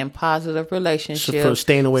being in positive relationships. So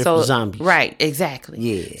staying away from zombies. Right, exactly.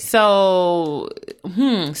 Yeah. So,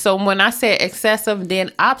 so when I say excessive,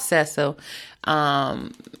 then obsessive,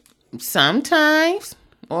 sometimes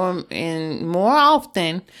and more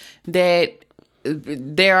often that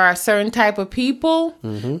there are certain type of people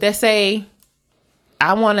that say,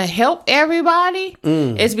 I want to help everybody.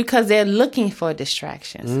 It's because they're looking for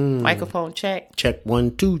distractions. Microphone check. Check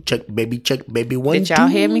 1 2. Check baby 1 2. Did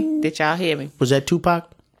y'all hear me? Was that Tupac?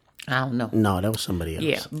 I don't know. No, that was somebody else.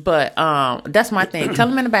 Yeah, but that's my thing. Tell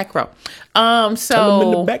them in the back row. Tell them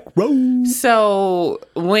in the back row. So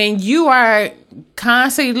when you are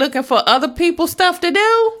constantly looking for other people's stuff to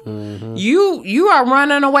do, you are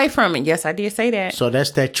running away from it. Yes, I did say that. So that's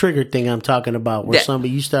that trigger thing I'm talking about, where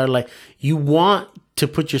somebody, you start like, you want to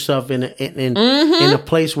put yourself in a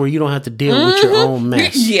place where you don't have to deal with your own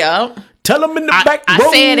mess. Yeah. Tell them in the back row.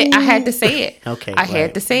 I said it. I had to say it. Okay. I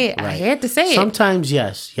had to say it. I had to say it. Sometimes,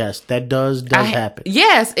 yes, that does happen.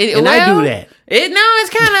 Yes. I do that. It's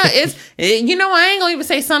kind of, I ain't going to even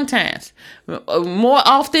say sometimes. More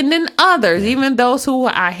often than others, even those who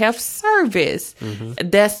I have service.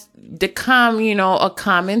 That's a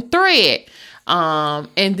common thread.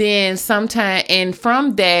 And then sometimes, and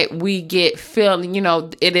from that we get feeling,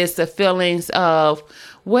 it is the feelings of,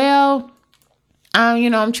 well,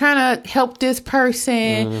 I'm trying to help this person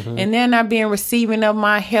and they're not being receiving of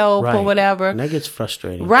my help or whatever. And that gets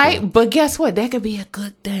frustrating. Right. Too. But guess what? That could be a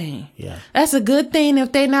good thing. Yeah. That's a good thing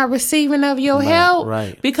if they're not receiving of your help.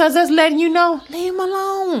 Right. Because that's letting you know, leave them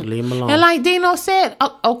alone. And like Dino said,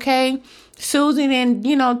 okay, Susie then,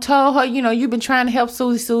 told her, you've been trying to help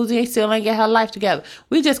Susie. Susie ain't still ain't get her life together.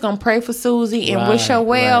 We just gonna pray for Susie and wish her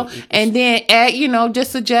well. Right. And then,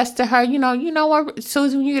 just suggest to her, you know what,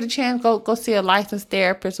 Susie, when you get a chance, go see a licensed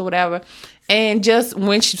therapist or whatever. And just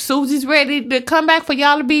when Susie's ready to come back for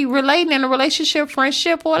y'all to be relating in a relationship,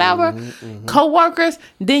 friendship, or whatever, co-workers,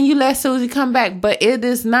 then you let Susie come back. But it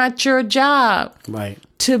is not your job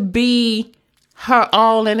to be her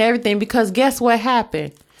all and everything, because guess what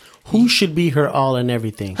happened? Who should be her all and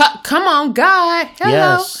everything? Come on, God. Hello.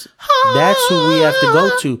 Yes. That's who we have to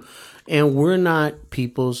go to. And we're not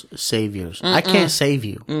people's saviors. I can't save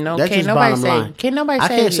you. No, that's can't just nobody bottom save line. You. Can't nobody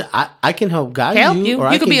save you. I can help guide you. Or you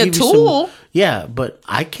I could be a tool. But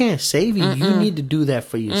I can't save you. You need to do that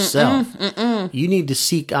for yourself. You need to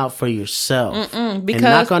seek out for yourself. And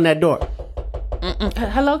knock on that door.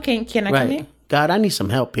 Hello, can I come in? God, I need some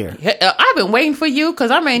help here. I've been waiting for you, because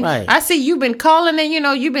I see you've been calling and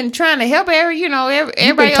you've been trying to help everybody else help you.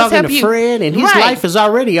 You've been talking to Fred, and his life is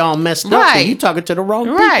already all messed up. And you talking to the wrong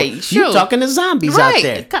people. You talking to zombies out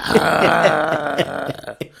there.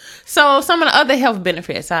 So some of the other health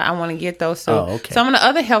benefits, I want to get those. So some of the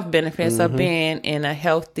other health benefits of being in a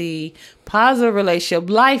healthy, positive relationship,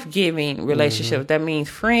 life-giving relationship. That means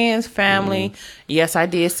friends, family. Yes, I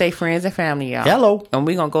did say friends and family, y'all. Hello. And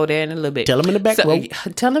we're going to go there in a little bit. Tell them in the back row.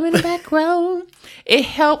 Tell them in the back row. It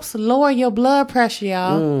helps lower your blood pressure,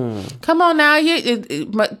 y'all. Come on now.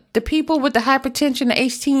 The people with the hypertension, the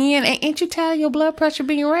HTN, ain't you tired of your blood pressure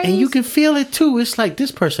being raised? And you can feel it too. It's like,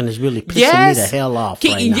 this person is really pissing me the hell off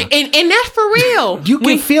right now. And that's for real. You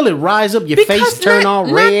can feel it rise up. Your face turn all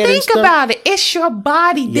red and stuff. Think about it. It's your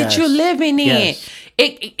body that you're living in. Yes.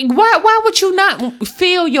 Why would you not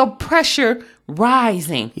feel your pressure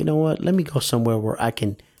rising? You know what? Let me go somewhere where I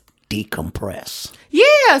can decompress.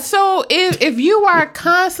 Yeah. So if you are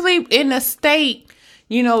constantly in a state,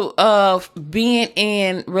 of being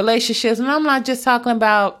in relationships, and I'm not just talking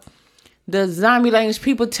about the zombie language,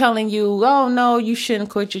 people telling you, oh no, you shouldn't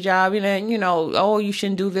quit your job, oh, you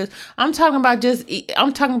shouldn't do this. I'm talking about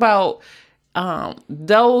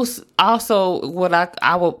those also what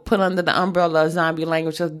I would put under the umbrella of zombie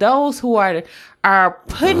language, of those who are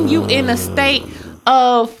putting you in a state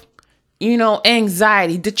of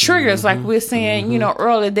anxiety. The triggers, like we're saying,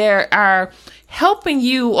 earlier, there are helping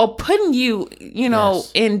you or putting you,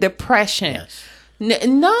 in depression. Yes.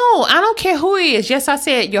 No, I don't care who it is. Yes, I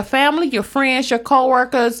said your family, your friends, your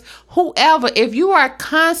coworkers, whoever. If you are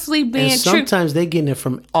constantly being sometimes they getting it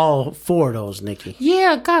from all four of those, Nikki.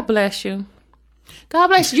 Yeah, God bless you. God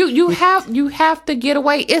bless you. You have to get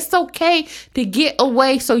away. It's okay to get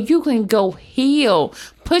away so you can go heal.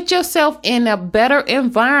 Put yourself in a better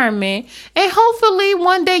environment, and hopefully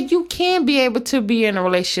one day you can be able to be in a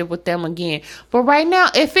relationship with them again. But right now,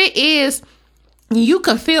 if it is, you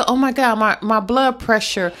can feel, oh my God, my blood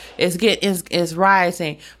pressure is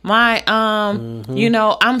rising. My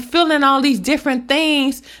I'm feeling all these different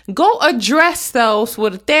things. Go address those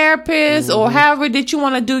with a therapist or however that you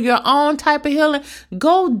want to do your own type of healing.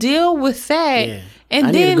 Go deal with that. Yeah. And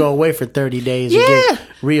I need to go away for 30 days and get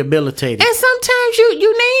rehabilitated. And sometimes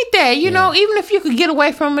you need that, even if you could get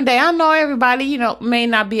away from a day. I know everybody, may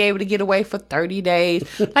not be able to get away for 30 days.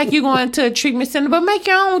 Like you're going to a treatment center, but make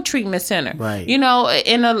your own treatment center. Right.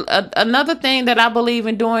 And another thing that I believe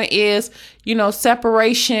in doing is,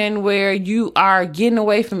 separation, where you are getting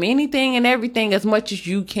away from anything and everything as much as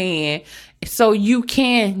you can, so you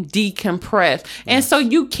can decompress. And so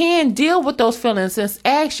you can deal with those feelings and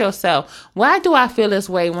ask yourself, why do I feel this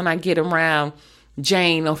way when I get around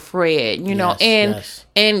Jane or Fred?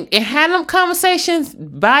 And have them conversations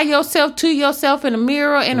by yourself, to yourself, in a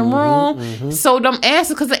mirror, in a room. So them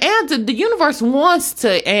answers, because the universe wants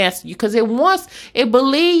to answer you, because it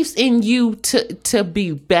believes in you to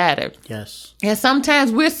be better. Yes. And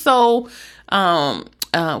sometimes we're so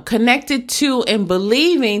connected to and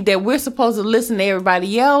believing that we're supposed to listen to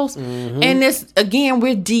everybody else. And this, again,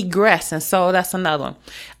 we're degressing. So that's another one.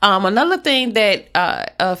 Another thing that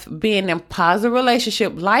of being in positive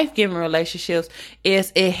relationship, life-giving relationships,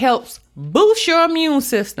 is it helps boost your immune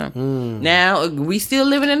system. Now, we still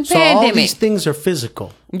living in a pandemic. All these things are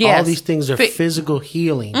physical. Yes. All these things are physical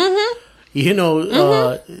healing.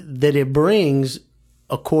 That it brings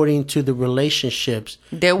according to the relationships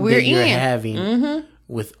that you're having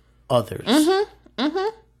with others.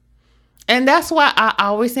 And that's why I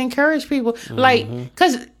always encourage people,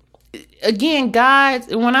 because again,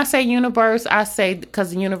 God, when I say universe, I say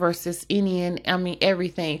because the universe is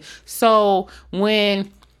everything. So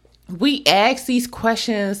when we ask these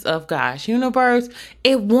questions of God's universe,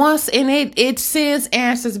 it wants and it sends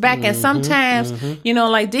answers back. And sometimes,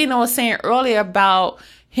 like Dino was saying earlier about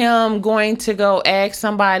him going to go ask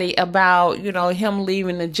somebody about, him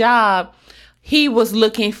leaving the job. He was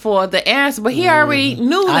looking for the answer, but he already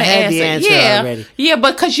knew the answer. The answer already. Yeah,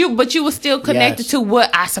 but you were still connected to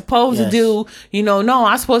what I supposed to do. No,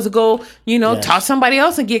 I'm supposed to go, talk to somebody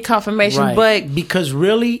else and get confirmation. Right. But because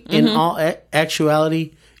really, in all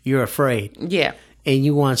actuality, you're afraid. Yeah. And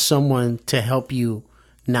you want someone to help you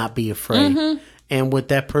not be afraid. And what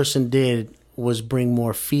that person did was bring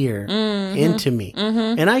more fear into me.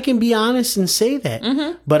 And I can be honest and say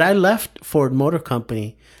that. But I left Ford Motor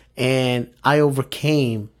Company and I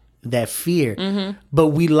overcame that fear. But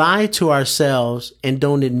we lie to ourselves and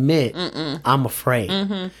don't admit I'm afraid.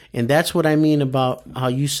 And that's what I mean about how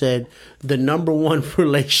you said the number one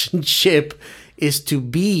relationship is to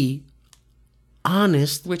be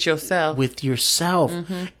honest with yourself,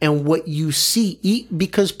 and what you see,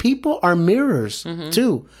 because people are mirrors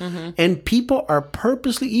too, and people are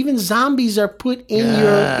purposely, even zombies are put in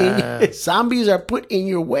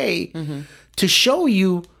your way to show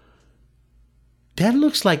you that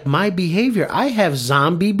looks like my behavior. I have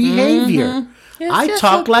zombie behavior. I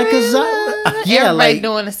talk like a zombie. Yeah, everybody like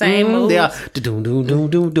doing the same moves. They are.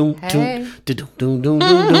 Hey.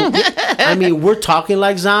 I mean, we're talking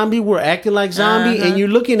like zombie. We're acting like zombie, and you're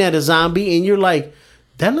looking at a zombie, and you're like,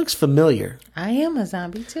 that looks familiar. I am a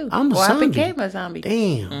zombie too. I'm a zombie. I became a zombie.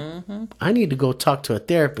 Damn. I need to go talk to a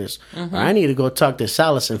therapist, or I need to go talk to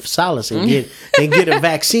Solace and get a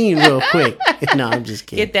vaccine real quick. No, I'm just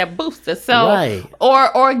kidding. Get that booster. So, Right.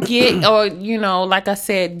 or get, or, like I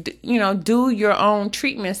said, do your own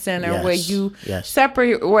treatment center Yes. where you Yes.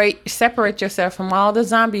 separate yourself from all the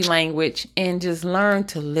zombie language and just learn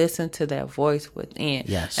to listen to that voice within.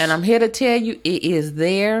 Yes. And I'm here to tell you, it is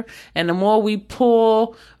there. And the more we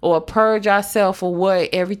pull or purge ourselves of what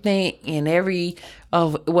everything and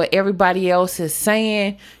what everybody else is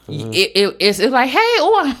saying, it's like, hey,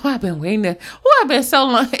 I've been waiting I've been so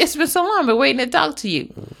long. It's been so long. I've been waiting to talk to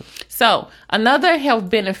you. So another health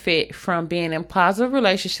benefit from being in positive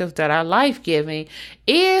relationships that are life-giving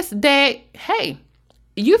is that, hey,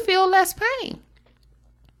 you feel less pain.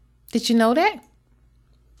 Did you know that?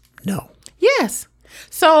 No. Yes.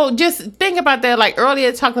 So just think about that. Like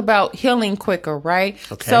earlier, talked about healing quicker, right?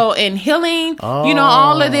 Okay. So in healing,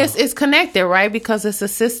 all of this is connected, right? Because it's a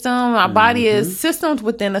system. Our body is systems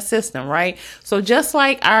within a system, right? So just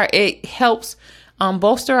like it helps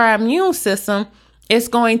bolster our immune system, it's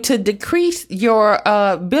going to decrease your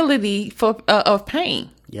ability of pain.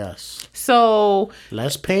 Yes. So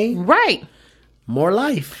Less pain, right. more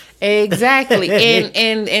life. Exactly.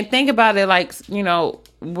 and think about it like,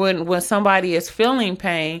 when somebody is feeling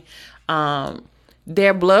pain,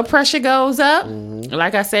 their blood pressure goes up.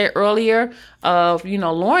 Like I said earlier,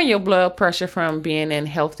 lowering your blood pressure from being in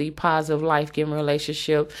healthy, positive, life-giving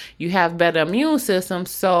relationship. You have better immune system.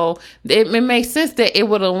 So it makes sense that it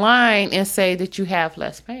would align and say that you have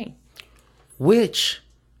less pain. Which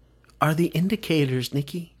are the indicators,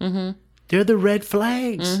 Nikki? Mm-hmm. They're the red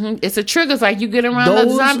flags. Mm-hmm. It's a trigger. It's like you get around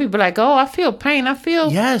the zombie, but like, I feel pain. I feel,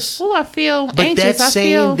 yes. I feel but anxious. That's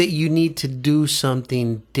saying that you need to do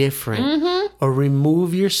something different or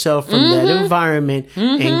remove yourself from that environment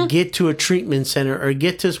and get to a treatment center or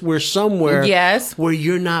get to somewhere where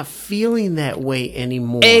you're not feeling that way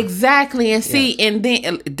anymore. Exactly. And see, and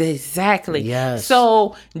then exactly. Yes.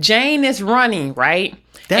 So Jane is running, right?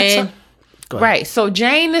 Right. So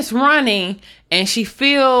Jane is running and she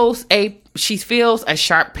feels a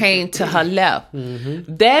sharp pain to her left.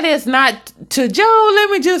 That is not to Joe, let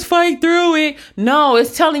me just fight through it. No,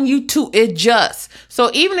 it's telling you to adjust.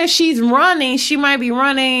 So even if she's running, she might be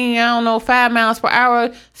running, 5 miles per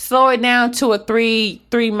hour, slow it down to a 3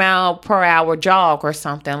 mile per hour jog or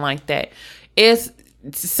something like that. It's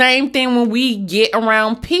the same thing when we get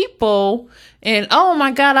around people and, oh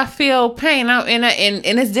my God, I feel pain. And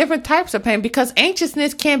it's different types of pain because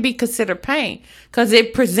anxiousness can be considered pain because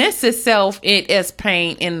it presents itself as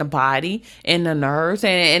pain in the body, in the nerves,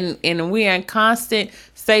 and we're in constant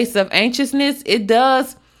states of anxiousness. It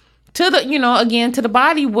does to the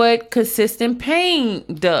body what consistent pain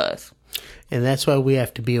does. And that's why we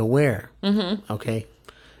have to be aware. Okay.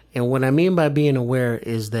 And what I mean by being aware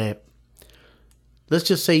is that, let's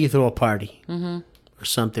just say you throw a party or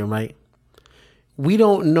something, right? We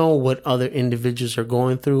don't know what other individuals are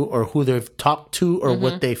going through or who they've talked to or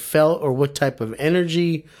what they felt or what type of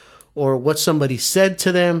energy or what somebody said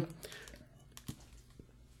to them.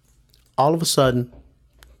 All of a sudden,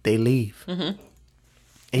 they leave.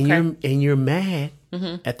 And you're mad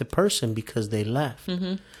at the person because they left.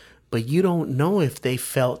 But you don't know if they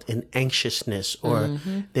felt an anxiousness or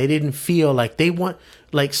they didn't feel like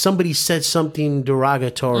like somebody said something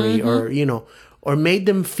derogatory or made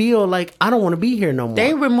them feel like, I don't want to be here no more.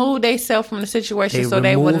 They removed themselves from the situation so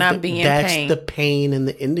they would not be in pain. That's the pain and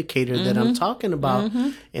the indicator that I'm talking about.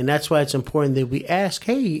 And that's why it's important that we ask,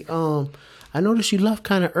 hey, I noticed you left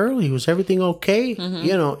kind of early. Was everything okay?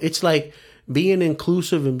 It's like being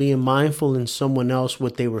inclusive and being mindful in someone else,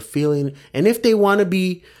 what they were feeling. And if they want to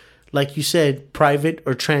be, like you said, private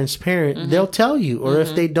or transparent, they'll tell you. Or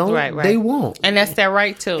if they don't, they won't. And that's their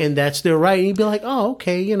right, too. And that's their right. And you'd be like, oh,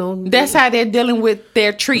 okay, That's how they're dealing with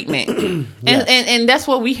their treatment. and that's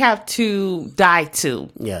what we have to die to.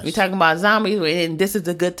 Yes. We're talking about zombies, and this is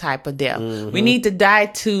the good type of death. We need to die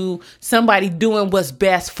to somebody doing what's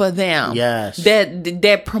best for them. Yes.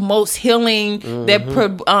 That promotes healing,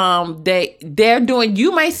 that they're doing,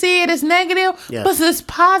 you may see it as negative, but it's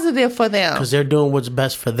positive for them. Because they're doing what's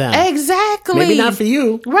best for them. Exactly. Maybe not for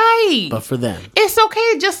you. Right. But for them. It's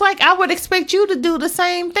okay. Just like I would expect you to do the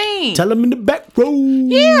same thing. Tell them in the back row.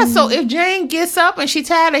 Yeah. So if Jane gets up and she's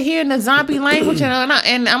tired of hearing the zombie language and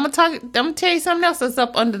I'm gonna tell you something else that's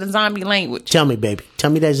up under the zombie language. Tell me, baby.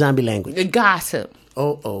 Tell me that zombie language. The gossip.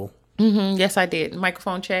 Oh. Yes, I did.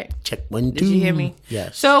 Microphone check. Check 1, 2. Did you hear me?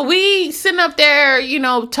 Yes. So we sitting up there,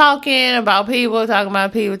 talking about people, talking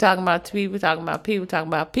about people, talking about people, talking about people, talking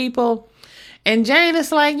about people. And Jane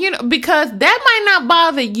is like, because that might not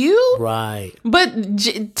bother you. Right. But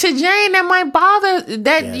to Jane, that might bother,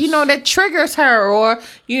 that, Yes. that triggers her, or,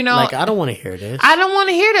 Like, I don't want to hear this. I don't want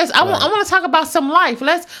to hear this. I want to talk about some life.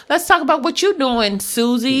 Let's talk about what you're doing,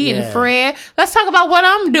 Susie and Fred. Let's talk about what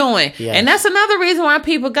I'm doing. Yes. And that's another reason why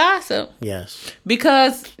people gossip. Yes.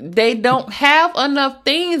 Because they don't have enough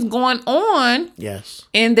things going on Yes.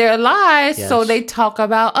 in their lives, Yes. so they talk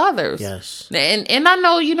about others. Yes. And I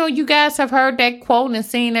know, you guys have heard that quote and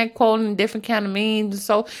seen that quote in different kind of memes.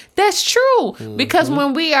 So that's true. Because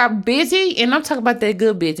when we are busy, and I'm talking about that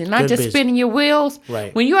good busy, not Good just busy. spinning your wheels.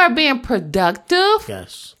 Right. When you are being productive,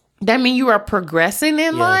 Yes. that means you are progressing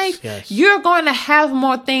in life. Yes. You're going to have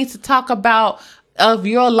more things to talk about of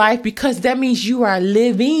your life, because that means you are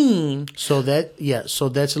living. So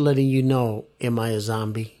that's letting you know, am I a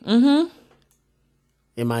zombie? Mm-hmm.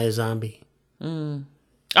 Am I a zombie?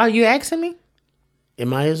 Are you asking me?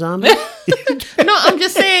 Am I a zombie? No, I'm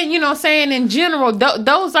just saying, saying in general,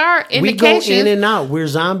 those are We indications. go in and out. We're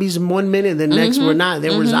zombies in 1 minute, the next we're not.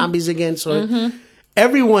 Then we're zombies again. So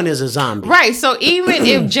everyone is a zombie. Right. So even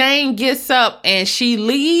if Jane gets up and she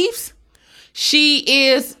leaves, she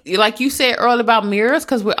is, like you said earlier about mirrors,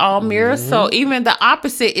 because we're all mirrors. So even the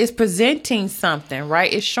opposite is presenting something,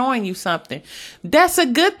 right? It's showing you something. That's a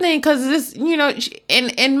good thing, because this,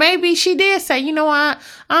 and maybe she did say, I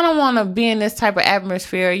don't want to be in this type of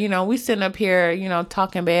atmosphere. We sitting up here,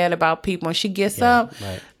 talking bad about people, and she gets up.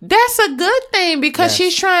 Right. That's a good thing, because Yes.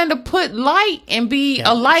 she's trying to put light and be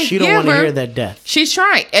a life She giver. don't want to hear that death. She's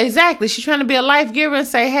trying, exactly. She's trying to be a life giver and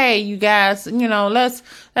say, "Hey, you guys, let's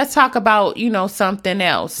talk about something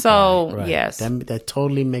else." So Right. yes, That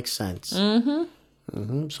totally makes sense.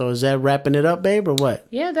 Mm-hmm. So is that wrapping it up, babe, or what?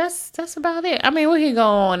 yeah, that's about it. I mean, we can go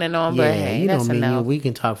on and on, but hey, that's enough. We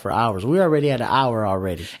can talk for hours. We're already at an hour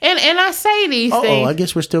already. And I say these Oh, things, I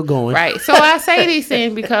guess we're still going. right? So I say these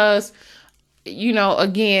things because,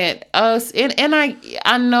 again, us and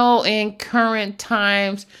I know in current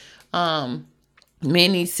times,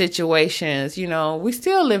 many situations, we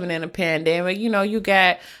still living in a pandemic. You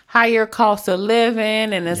got higher cost of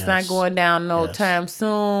living, and it's not Yes. going down no Yes. time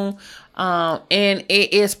soon. And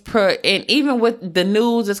it is and even with the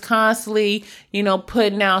news is constantly,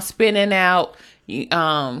 putting out, spinning out,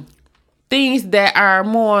 things that are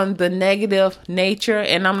more on the negative nature.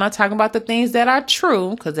 And I'm not talking about the things that are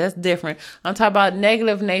true, because that's different. I'm talking about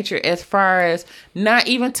negative nature as far as not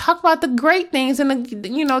even talk about the great things and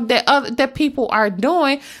that people are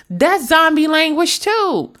doing. That's zombie language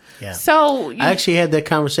too. Yeah. So I actually had that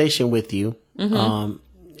conversation with you a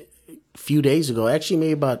few days ago. Actually,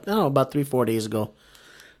 maybe about 3-4 days ago.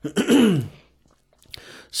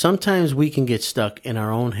 Sometimes we can get stuck in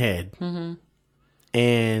our own head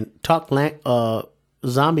and talk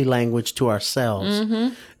zombie language to ourselves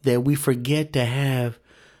that we forget to have,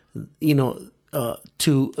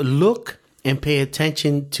 to look and pay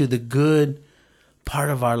attention to the good part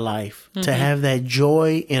of our life, to have that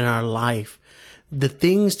joy in our life, the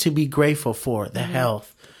things to be grateful for, the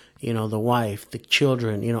health, the wife, the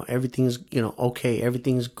children, everything's, okay,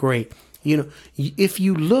 everything's great. If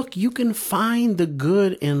you look, you can find the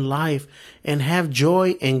good in life and have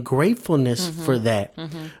joy and gratefulness for that.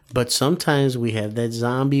 But sometimes we have that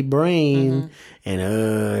zombie brain and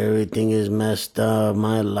everything is messed up.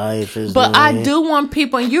 My life is. But I do want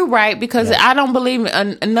people, and you're right, because I don't believe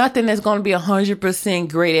nothing is going to be 100%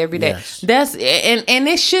 great every day. Yes. That's and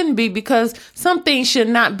it shouldn't be, because some things should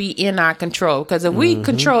not be in our control. Because if we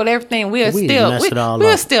control everything, we'll still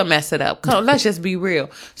mess it up. Let's just be real.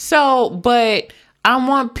 So, but I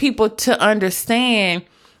want people to understand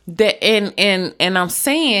that, and I'm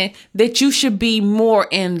saying that you should be more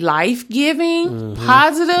in life-giving,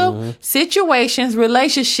 positive situations,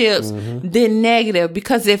 relationships than negative.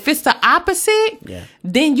 Because if it's the opposite,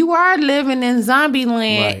 then you are living in zombie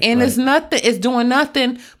land, and it's doing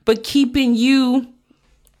nothing but keeping you,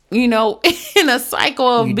 in a cycle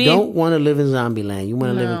of You being. don't want to live in zombie land. You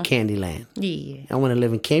want to live in candy land. Yeah. I want to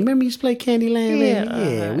live in candy. Remember you used to play candy land, man?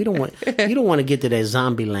 Yeah. We don't want. You don't want to get to that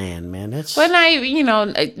zombie land, man. That's. But not even,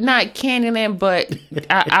 not Candyland, but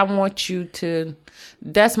I want you to.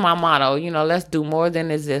 That's my motto. Let's do more than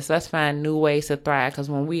this. Let's find new ways to thrive. Because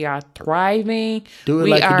when we are thriving, do it we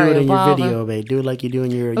like you do it in evolving. your video, babe. Do it like you do in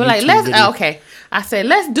your We're YouTube like, video. okay. I said,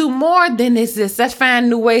 let's do more than this. Let's find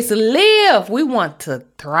new ways to live. We want to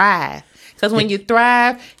thrive. Because when you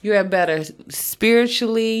thrive, you are better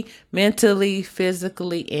spiritually, mentally,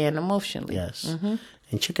 physically, and emotionally. Yes.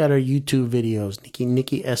 And check out our YouTube videos.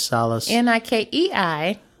 Nikki S. Salas.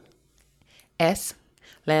 Nikeis.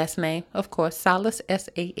 Last name, of course, Salas, Salas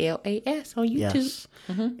on YouTube. Yes.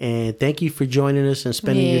 And thank you for joining us and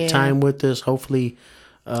spending your time with us. Hopefully,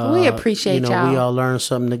 we appreciate y'all. We all learned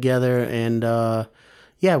something together. And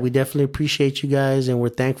we definitely appreciate you guys. And we're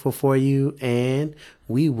thankful for you. And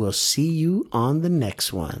we will see you on the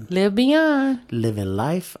next one. Live beyond. Living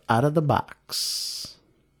life out of the box.